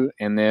 5-2,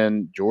 and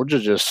then Georgia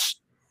just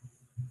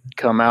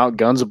come out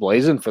guns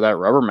a-blazing for that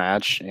rubber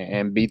match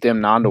and beat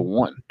them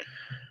 9-1.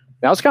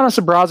 That was kind of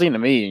surprising to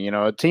me.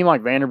 A team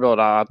like Vanderbilt,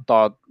 I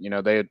thought they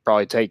would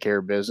probably take care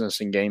of business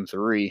in game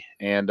 3,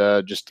 and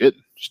just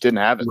didn't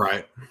have it.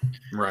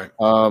 Right.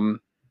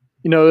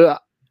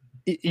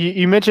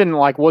 You mentioned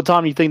what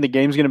time you think the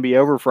game's going to be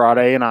over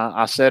Friday, and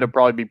I said it'll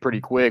probably be pretty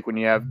quick when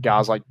you have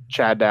guys like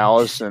Chad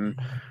Dallas and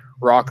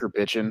Rocker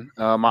pitching.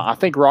 I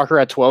think Rocker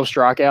had 12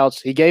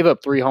 strikeouts. He gave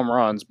up 3 home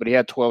runs, but he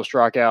had 12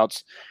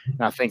 strikeouts.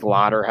 And I think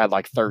Leiter had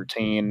like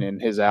 13 in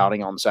his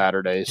outing on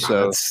Saturday.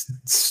 So that's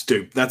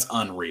stupid. That's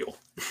unreal.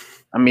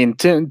 I mean,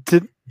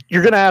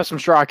 you're going to have some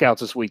strikeouts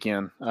this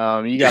weekend.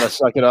 You got to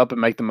suck it up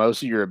and make the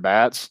most of your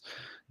at-bats.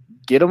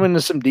 Get them into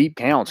some deep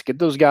counts. Get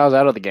those guys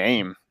out of the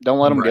game. Don't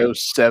let them go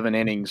 7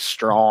 innings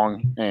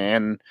strong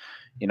and,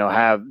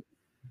 have,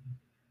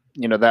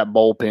 that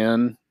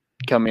bullpen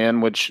come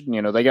in, which,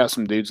 they got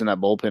some dudes in that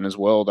bullpen as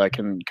well that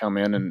can come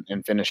in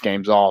and finish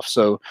games off.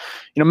 So,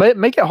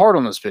 make it hard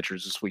on those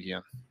pitchers this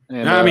weekend.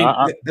 And,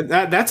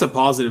 that's a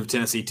positive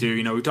Tennessee too.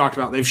 We talked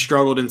about they've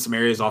struggled in some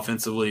areas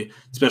offensively,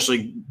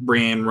 especially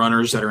bringing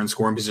runners that are in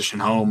scoring position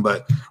home.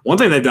 But one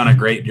thing they've done a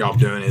great job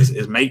doing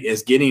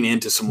is getting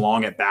into some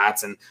long at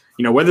bats, and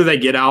whether they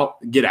get out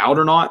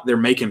or not, they're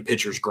making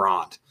pitchers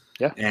grind.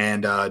 Yeah,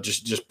 and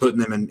just putting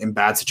them in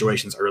bad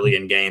situations early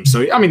in games.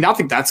 So I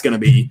think that's going to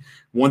be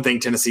one thing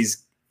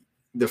Tennessee's.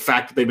 The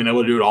fact that they've been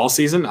able to do it all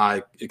season,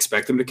 I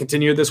expect them to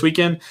continue this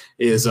weekend,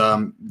 is,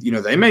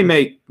 they may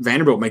make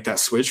Vanderbilt make that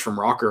switch from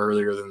Rocker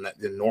earlier than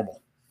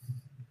normal.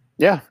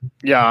 Yeah.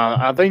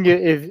 I think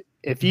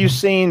if you've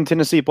seen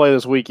Tennessee play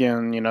this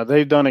weekend,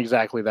 they've done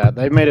exactly that.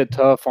 They've made it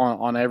tough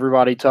on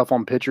everybody, tough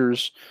on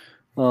pitchers,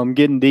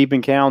 getting deep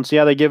in counts.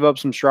 Yeah, they give up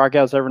some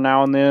strikeouts every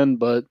now and then,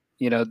 but,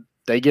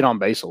 they get on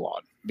base a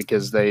lot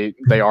because they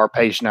are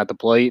patient at the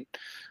plate.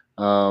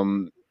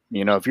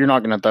 If you're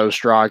not going to throw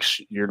strikes,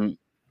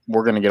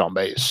 we're going to get on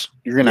base.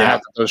 You're going to have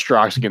those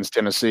strikes against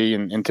Tennessee,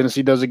 and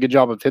Tennessee does a good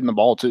job of hitting the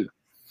ball too.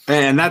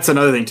 And that's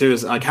another thing too,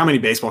 is like how many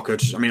baseball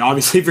coaches,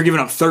 obviously if you're giving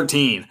up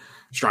 13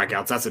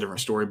 strikeouts, that's a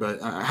different story,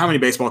 but how many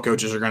baseball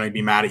coaches are going to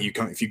be mad at you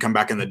if you come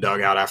back in the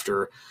dugout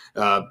after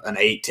an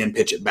 8-10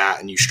 pitch at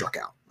bat and you struck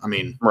out?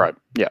 Right.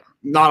 Yeah.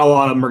 Not a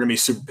lot of them are going to be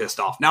super pissed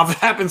off. Now, if it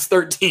happens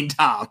 13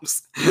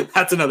 times,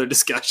 that's another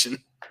discussion.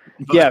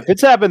 But if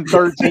it's happened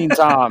 13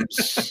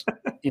 times,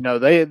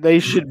 they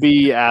should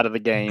be out of the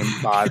game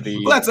by the.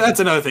 Well, that's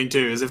another thing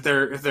too. Is if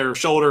their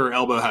shoulder or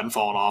elbow hadn't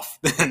fallen off,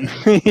 then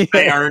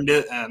they earned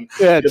it. And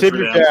tip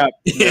your cap.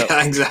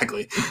 Yeah,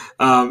 exactly.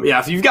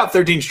 If you've got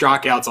 13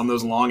 strikeouts on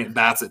those long at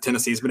bats that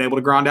Tennessee's been able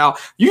to grind out,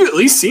 you've at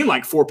least seen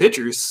like 4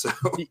 pitchers. So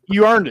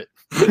you earned it.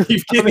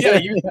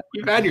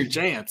 You've had your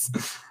chance.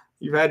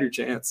 You've had your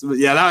chance. But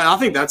I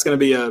think that's going to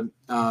be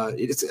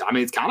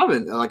it's kind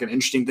of like an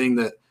interesting thing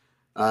that.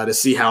 To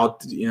see how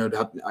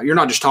you're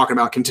not just talking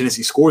about can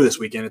Tennessee score this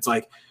weekend. It's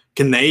like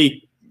can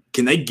they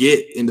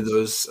get into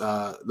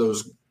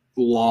those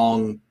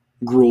long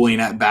grueling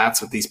at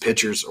bats with these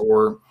pitchers,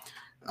 or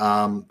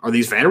are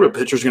these Vanderbilt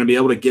pitchers going to be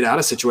able to get out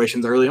of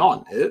situations early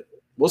on?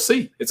 We'll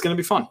see. It's going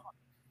to be fun.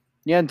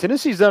 Yeah, and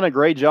Tennessee's done a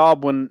great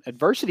job when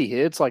adversity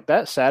hits, like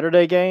that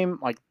Saturday game.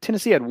 Like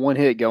Tennessee had 1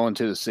 hit going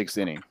to the 6th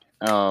inning,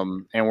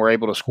 and we're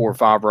able to score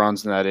 5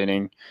 runs in that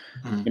inning.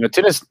 Mm-hmm.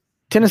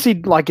 Tennessee,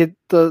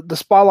 the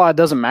spotlight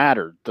doesn't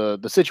matter. The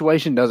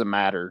situation doesn't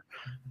matter.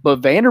 But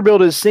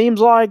Vanderbilt, it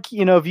seems like,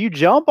 if you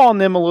jump on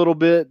them a little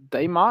bit,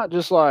 they might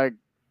just kind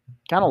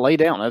of lay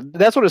down.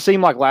 That's what it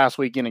seemed like last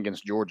weekend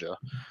against Georgia.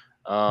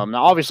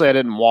 Now, obviously, I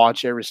didn't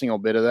watch every single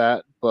bit of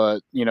that,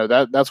 but,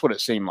 that's what it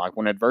seemed like.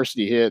 When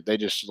adversity hit, they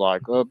just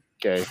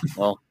okay,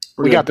 well,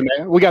 we got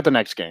the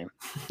next game.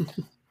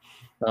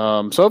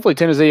 So hopefully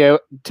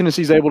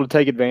Tennessee's able to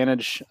take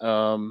advantage.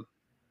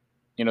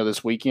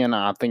 This weekend,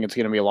 I think it's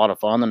going to be a lot of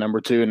fun. The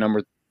number 2 and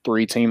number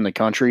 3 team in the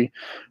country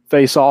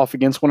face off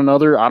against one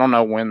another. I don't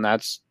know when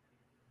that's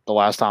the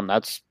last time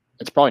it's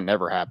probably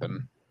never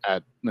happened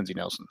at Lindsey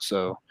Nelson.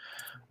 So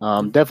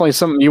definitely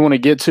something you want to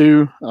get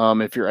to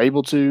if you're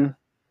able to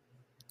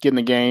get in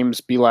the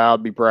games, be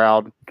loud, be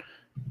proud,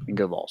 and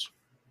go Vols.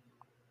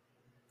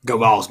 Go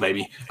Vols,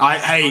 baby.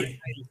 Hey,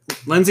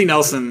 Lindsey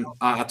Nelson,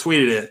 I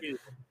tweeted it,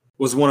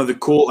 was one of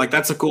the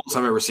that's the coolest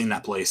I've ever seen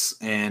that place.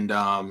 And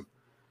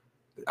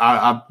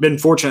I've been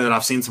fortunate that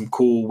I've seen some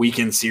cool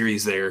weekend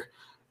series there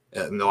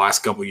in the last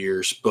couple of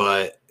years,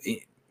 but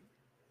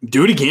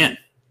do it again.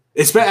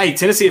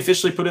 Tennessee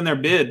officially put in their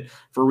bid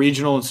for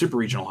regional and super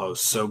regional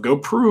hosts. So go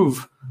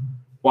prove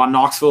why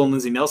Knoxville and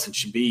Lindsey Nelson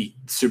should be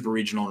super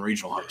regional and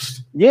regional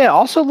hosts. Yeah.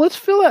 Also, let's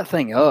fill that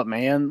thing up,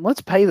 man.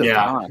 Let's pay the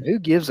fine. Who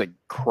gives a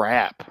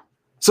crap?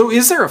 So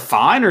is there a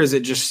fine, or is it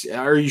just,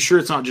 are you sure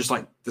it's not just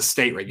like the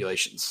state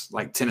regulations,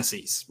 like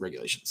Tennessee's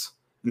regulations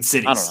and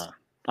cities?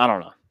 I don't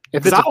know.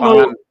 If it's a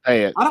fine,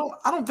 pay it. I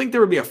don't think there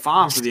would be a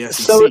fine for the SEC.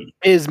 So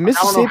is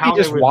Mississippi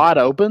just wide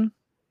open?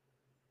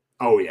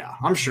 Oh yeah,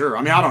 I'm sure.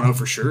 I don't know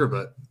for sure,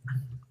 but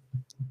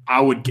I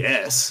would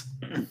guess.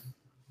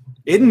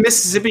 Isn't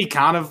Mississippi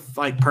kind of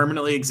like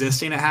permanently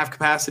existing at half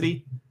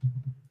capacity?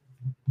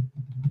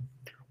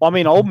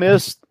 Well, Ole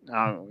Miss,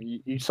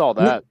 you saw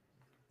that.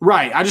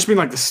 Right. I just mean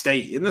like the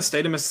state. Isn't the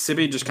state of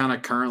Mississippi just kind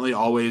of currently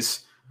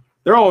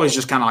they're always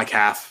just kind of like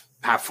half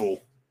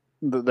full.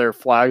 Their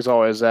flag's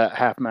always at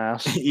half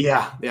mast.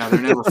 Yeah, they're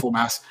never full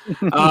mast.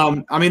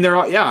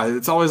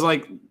 It's always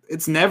like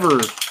it's never.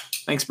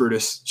 Thanks,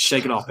 Brutus.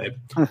 Shake it off, babe.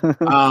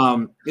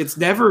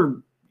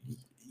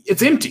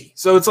 It's empty.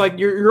 So it's like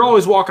you're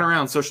always walking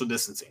around social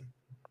distancing.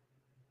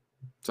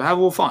 So have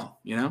a little fun,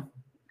 you know?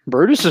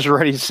 Brutus is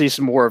ready to see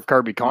some more of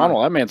Kirby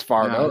Connell. That man's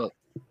fired up.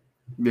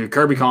 Dude,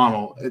 Kirby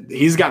Connell,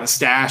 he's got the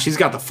stash. He's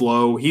got the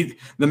flow.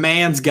 The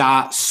man's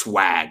got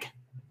swag.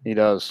 He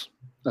does.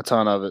 A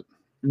ton of it.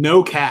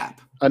 No cap.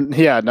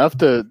 Yeah, enough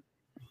to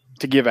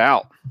give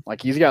out.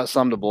 Like, he's got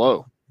some to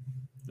blow.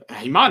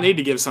 He might need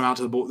to give some out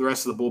to the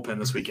rest of the bullpen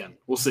this weekend.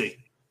 We'll see.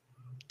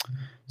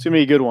 It's going to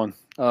be a good one.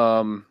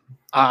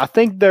 I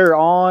think they're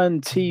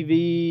on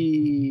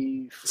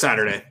TV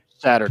Saturday.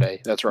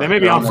 That's right. They may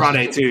be on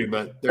Friday too,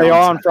 but they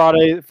are on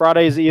Friday.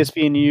 Friday is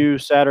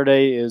ESPNU.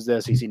 Saturday is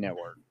the SEC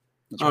Network.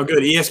 That's right.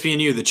 Good.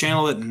 ESPNU, the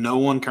channel that no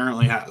one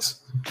currently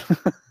has.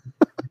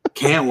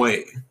 Can't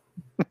wait.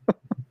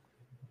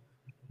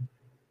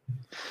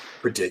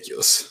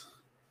 Ridiculous.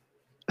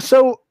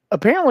 So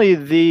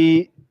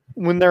apparently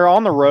when they're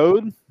on the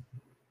road,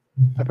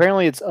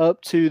 apparently it's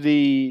up to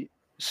the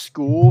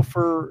school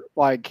for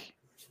like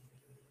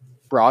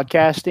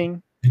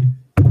broadcasting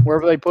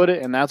wherever they put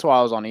it, and that's why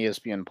I was on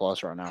ESPN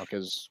Plus right now,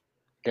 because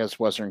I guess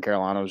Western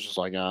Carolina was just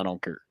like, I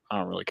don't care. I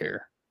don't really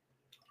care.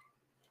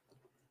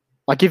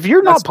 Like, if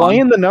you're not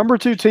playing the number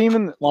 2 team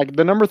and like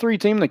the number 3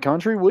 team in the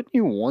country, wouldn't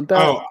you want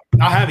that? Oh,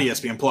 I have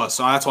ESPN Plus,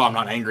 so that's why I'm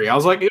not angry. I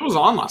was like, it was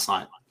on last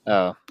night.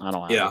 Oh, I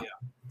don't have it.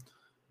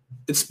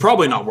 It's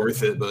probably not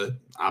worth it, but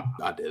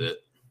I did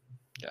it.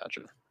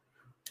 Gotcha.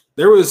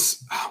 There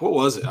was, what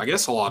was it? I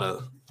guess a lot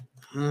of,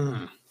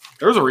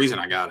 there was a reason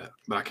I got it,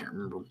 but I can't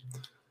remember.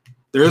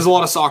 There is a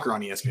lot of soccer on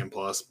ESPN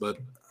Plus, but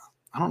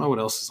I don't know what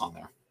else is on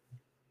there.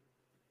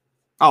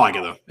 I like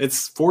it though.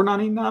 It's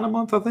 $4.99 a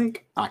month, I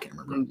think. I can't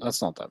remember.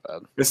 That's not that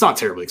bad. It's not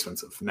terribly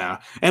expensive, no.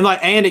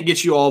 And it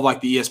gets you all of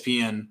like the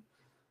ESPN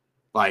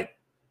like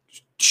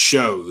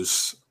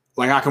shows.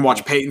 Like I can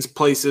watch Peyton's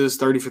Places,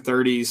 30 for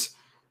 30s.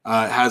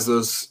 It has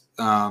those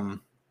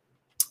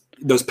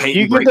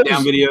Peyton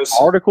breakdown videos,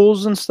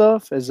 articles and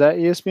stuff. Is that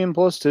ESPN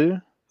Plus too?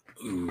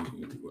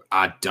 Ooh,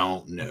 I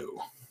don't know.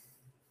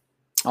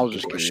 I was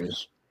just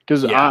curious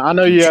because I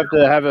know you have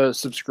to have a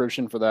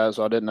subscription for that,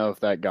 so I didn't know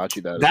if that got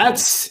you that.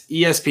 That's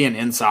ESPN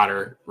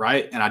Insider,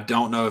 right? And I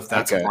don't know if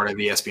that's a part of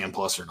ESPN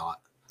Plus or not.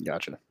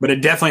 Gotcha. But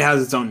it definitely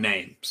has its own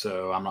name,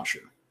 so I'm not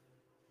sure.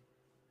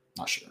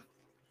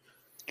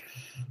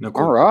 No.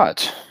 Cool. All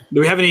right. Do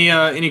we have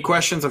any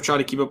questions? I've tried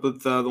to keep up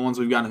with the ones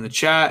we've gotten in the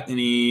chat.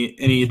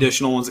 Any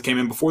additional ones that came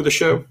in before the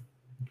show?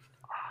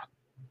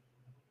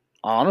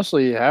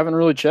 Honestly, haven't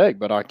really checked,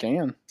 but I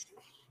can.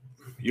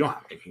 You don't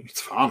have any. It's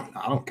fine.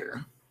 I don't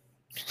care.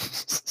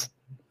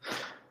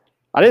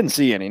 I didn't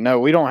see any. No,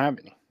 we don't have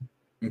any.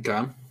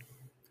 Okay.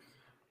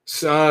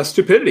 So,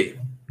 stupidity.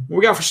 What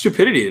we got for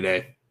stupidity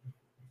today?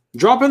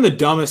 Drop in the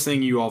dumbest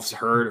thing you all have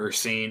heard or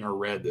seen or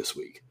read this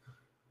week.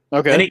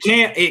 Okay. And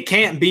it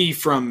can't be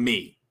from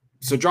me.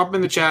 So drop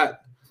in the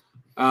chat.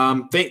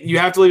 You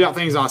have to leave out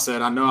things I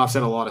said. I know I've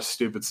said a lot of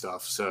stupid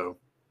stuff. So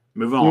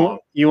moving on.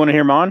 You want to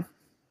hear mine?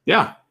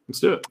 Yeah, let's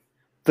do it.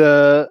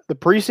 The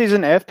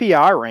preseason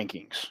FPI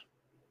rankings.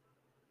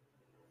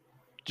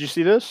 Did you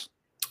see this?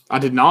 I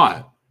did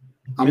not.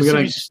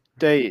 Mississippi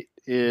State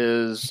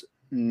is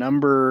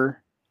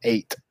number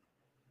 8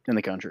 in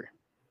the country.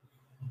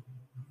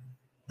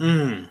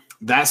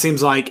 That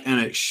seems like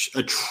an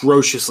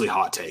atrociously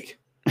hot take.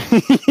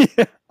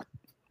 Yeah.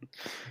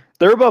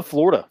 They're above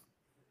Florida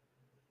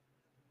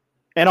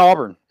and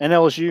Auburn and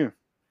LSU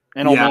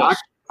and Ole Miss.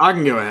 I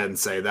can go ahead and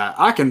say that.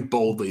 I can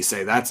boldly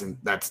say that's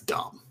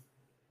dumb.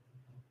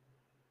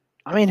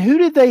 I mean, who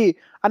did they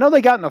 – I know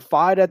they got in a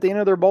fight at the end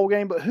of their bowl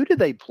game, but who did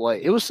they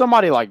play? It was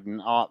somebody like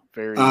not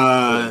very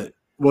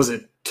was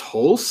it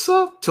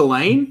Tulsa?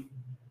 Tulane?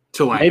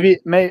 Maybe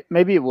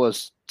it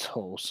was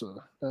Tulsa.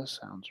 That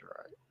sounds right.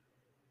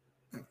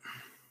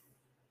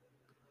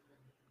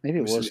 Maybe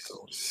it was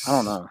Tulsa. I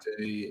don't know.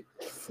 State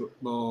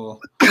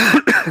football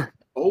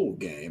bowl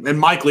game. And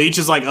Mike Leach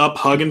is like up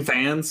hugging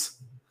fans.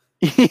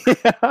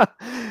 Yeah.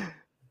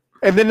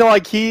 And then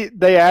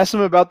they asked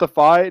him about the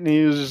fight and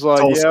he was just like,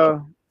 Tulsa. Yeah,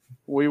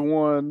 we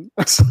won.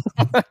 Like,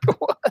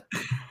 what?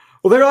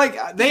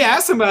 Well, they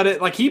asked him about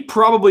it. Like, he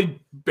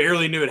probably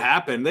barely knew it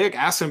happened. They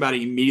asked him about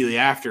it immediately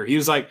after. He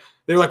was like,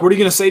 they were like, what are you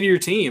going to say to your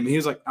team? And he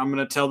was like, I'm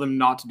going to tell them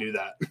not to do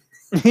that.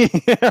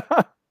 Yeah.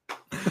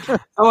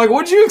 I'm like,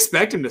 what did you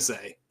expect him to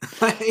say?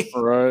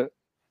 Right.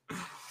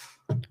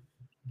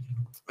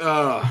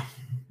 But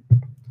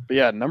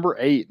yeah, number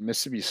 8,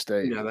 Mississippi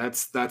State. Yeah,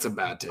 that's a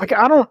bad take. Like,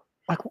 I don't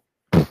like.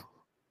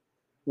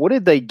 What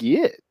did they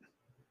get?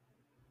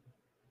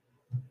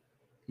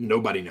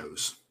 Nobody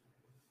knows.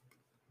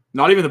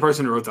 Not even the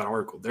person who wrote that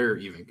article. They're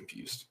even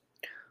confused.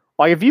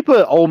 Like, if you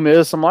put Ole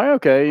Miss, I'm like,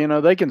 okay,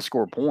 they can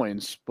score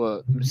points,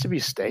 but Mississippi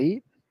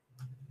State,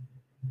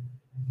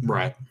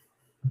 right?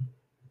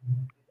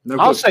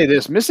 I'll say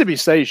this: Mississippi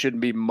State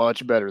shouldn't be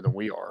much better than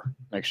we are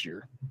next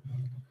year.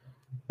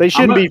 They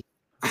shouldn't be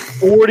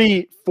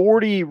 40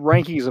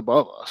 rankings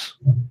above us.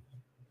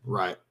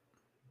 Right.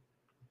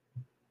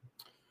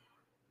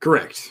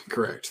 Correct.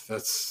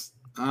 That's.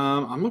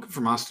 I'm looking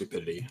for my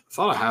stupidity. I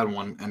thought I had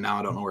one, and now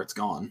I don't know where it's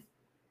gone.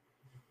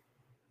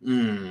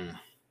 Did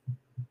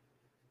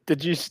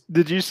you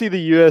see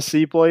the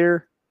USC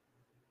player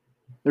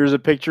There's a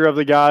picture of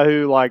the guy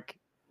who like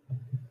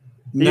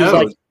he was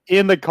like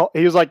in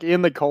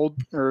the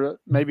cold, or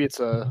maybe it's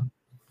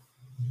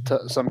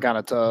some kind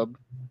of tub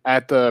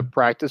at the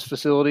practice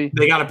facility.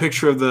 They got a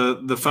picture of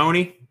the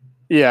phony?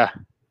 Yeah.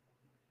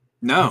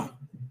 No.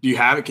 Do you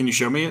have it? Can you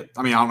show me it?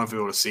 I mean, I don't know if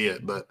you're able to see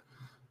it, but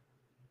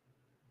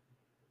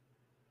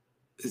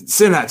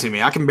send that to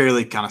me. I can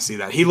barely kind of see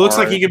that. He looks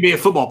like he could be a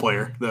football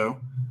player, though.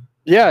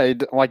 Yeah,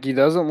 he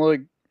doesn't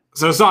look.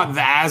 So it's not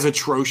as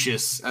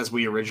atrocious as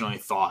we originally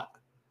thought.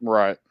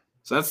 Right.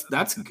 So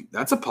that's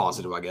a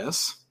positive, I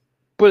guess.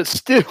 But it's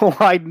still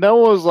like no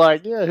one's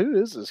like, yeah,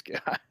 who is this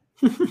guy?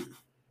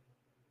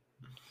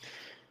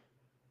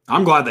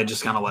 I'm glad they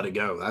just kind of let it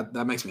go.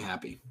 That makes me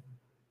happy.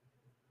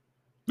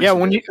 Yeah,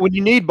 when you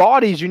need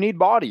bodies, you need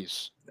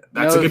bodies.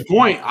 That's a good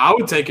point. I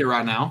would take it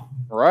right now.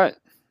 Right.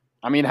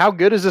 I mean, how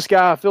good is this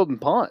guy fielding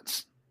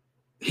punts?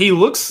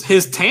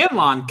 His tan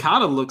line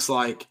kind of looks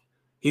like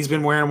he's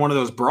been wearing one of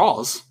those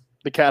bras.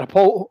 The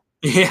catapult.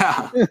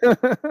 Yeah. Who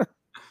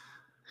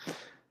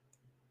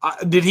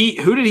did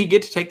he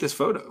get to take this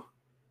photo?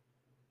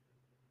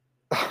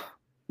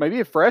 Maybe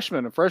a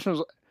freshman.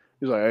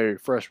 He's like, "Hey,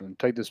 freshman,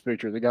 take this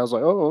picture." The guy's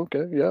like, "Oh,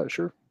 okay, yeah,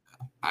 sure."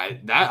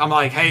 I'm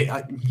like, hey,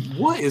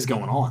 what is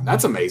going on?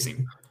 That's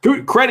amazing.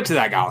 Credit to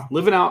that guy,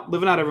 living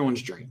out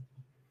everyone's dream.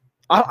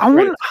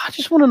 I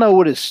just want to know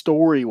what his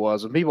story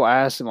was. When people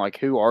ask him, like,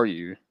 "Who are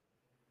you?"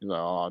 He's like,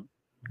 "Oh,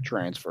 I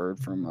transferred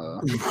from."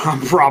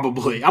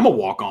 Probably, I'm a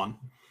walk on.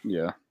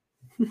 Yeah.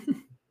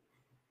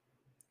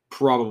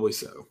 Probably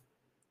so.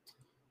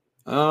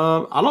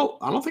 I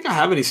don't think I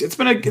have any. It's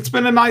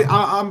been a night.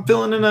 I'm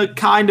feeling in a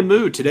kind of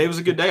mood. Today was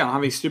a good day. I don't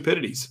have any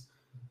stupidities.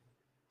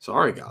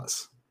 Sorry,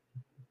 guys.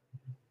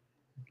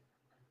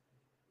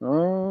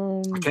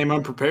 I came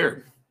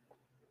unprepared.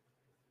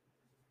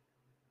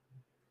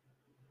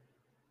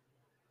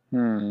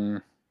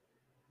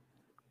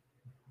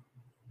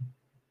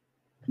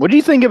 What do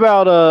you think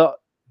about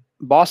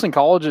Boston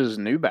College's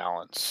New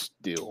Balance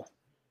deal?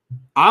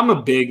 I'm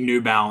a big New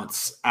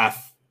Balance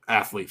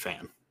athlete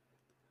fan.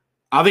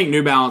 I think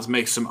New Balance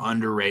makes some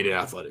underrated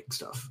athletic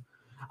stuff.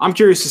 I'm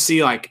curious to see,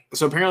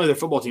 so apparently their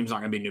football team's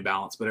not going to be New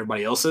Balance, but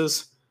everybody else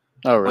is.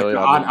 Oh, really?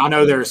 I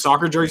know their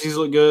soccer jerseys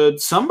look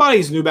good.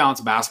 Somebody's New Balance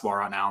basketball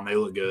right now, and they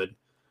look good.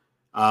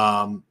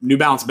 New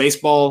Balance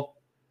baseball,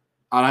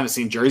 I haven't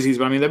seen jerseys,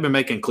 but I mean, they've been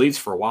making cleats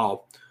for a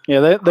while.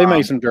 Yeah, they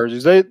make some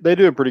jerseys. They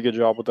do a pretty good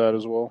job with that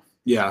as well.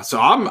 Yeah,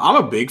 so I'm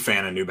a big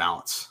fan of New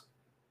Balance.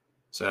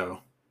 So,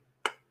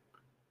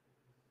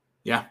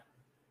 yeah,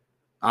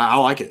 I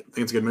like it. I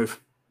think it's a good move.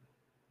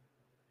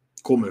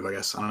 Cool move, I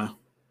guess. I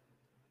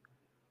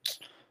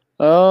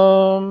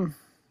don't know.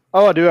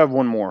 I do have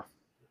one more.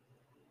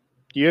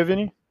 Do you have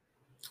any?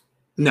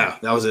 No,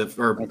 that was it.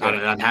 Or okay. I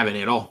didn't have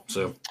any at all.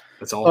 So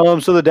that's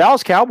all. So the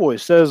Dallas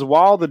Cowboys says,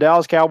 while the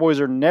Dallas Cowboys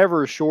are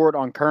never short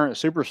on current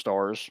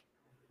superstars,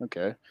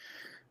 okay,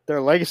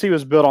 their legacy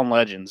was built on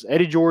legends.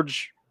 Eddie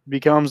George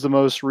becomes the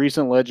most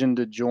recent legend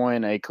to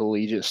join a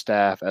collegiate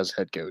staff as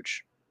head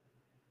coach.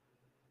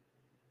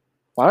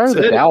 Why are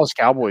the Dallas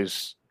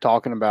Cowboys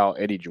talking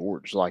about Eddie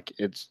George like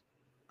it's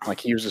like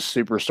he was a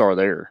superstar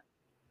there?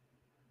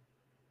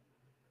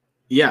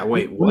 Yeah,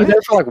 wait, what? He was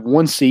there for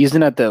one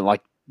season at the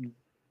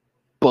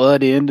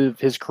butt end of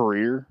his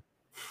career.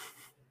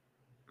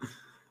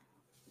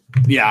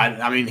 Yeah,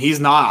 I mean, he's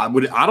not.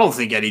 I don't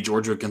think Eddie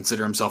George would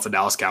consider himself a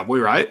Dallas Cowboy,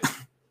 right?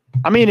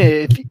 I mean,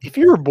 if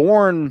you were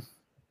born,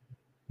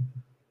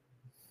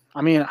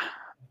 I mean,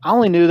 I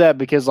only knew that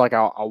because I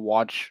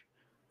watch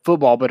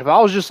football. But if I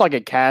was just a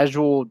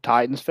casual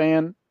Titans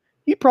fan,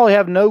 you'd probably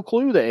have no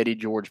clue that Eddie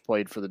George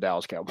played for the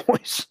Dallas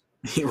Cowboys.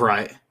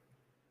 Right.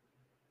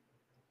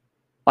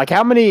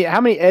 How many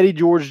Eddie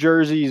George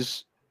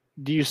jerseys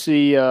do you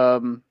see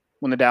when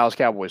the Dallas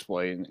Cowboys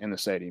play in the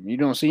stadium? You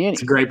don't see any.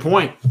 It's a great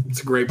point.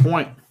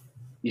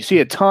 You see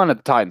a ton at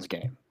the Titans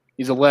game.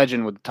 He's a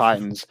legend with the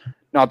Titans,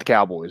 not the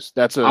Cowboys.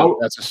 That's a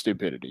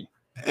stupidity.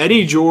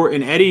 Eddie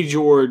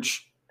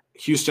George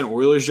Houston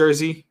Oilers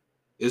jersey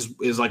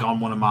is on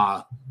one of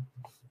my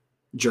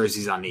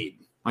jerseys I need.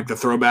 The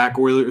throwback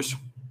Oilers.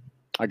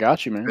 I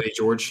got you, man. Eddie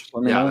George.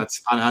 Yeah,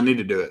 I need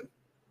to do it.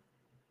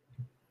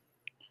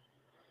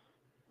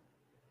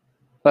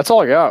 That's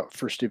all I got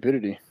for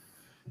stupidity.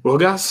 Well,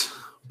 guys,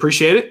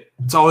 appreciate it.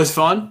 It's always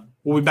fun.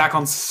 We'll be back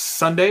on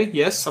Sunday.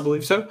 Yes, I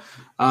believe so.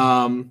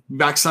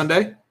 Back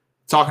Sunday,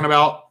 talking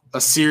about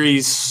a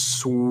series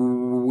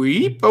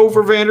sweep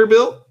over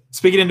Vanderbilt.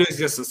 Speaking into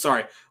existence.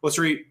 Sorry. We're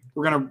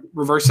going to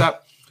reverse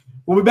that.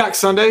 We'll be back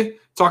Sunday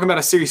talking about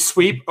a series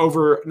sweep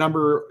over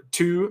number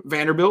 2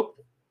 Vanderbilt.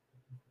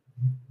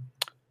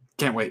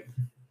 Can't wait.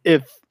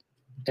 If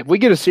we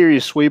get a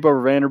series sweep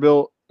over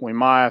Vanderbilt, we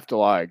might have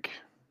to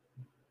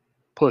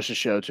push the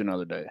show to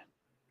another day.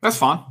 That's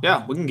fine.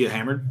 Yeah, we can get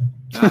hammered.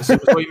 That's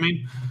what you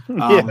mean.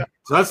 Yeah.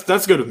 So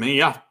that's good with me.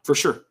 Yeah, for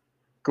sure.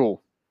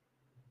 Cool.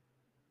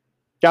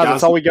 Guys,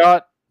 that's all we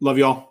got. Love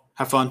y'all.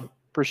 Have fun.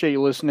 Appreciate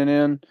you listening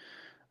in.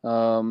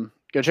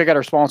 Go check out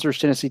our sponsors,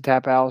 Tennessee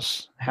Tap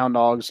House, Hound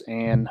Dogs,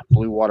 and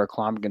Blue Water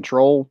Climate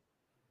Control.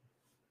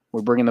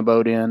 We're bringing the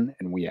boat in,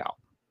 and we out.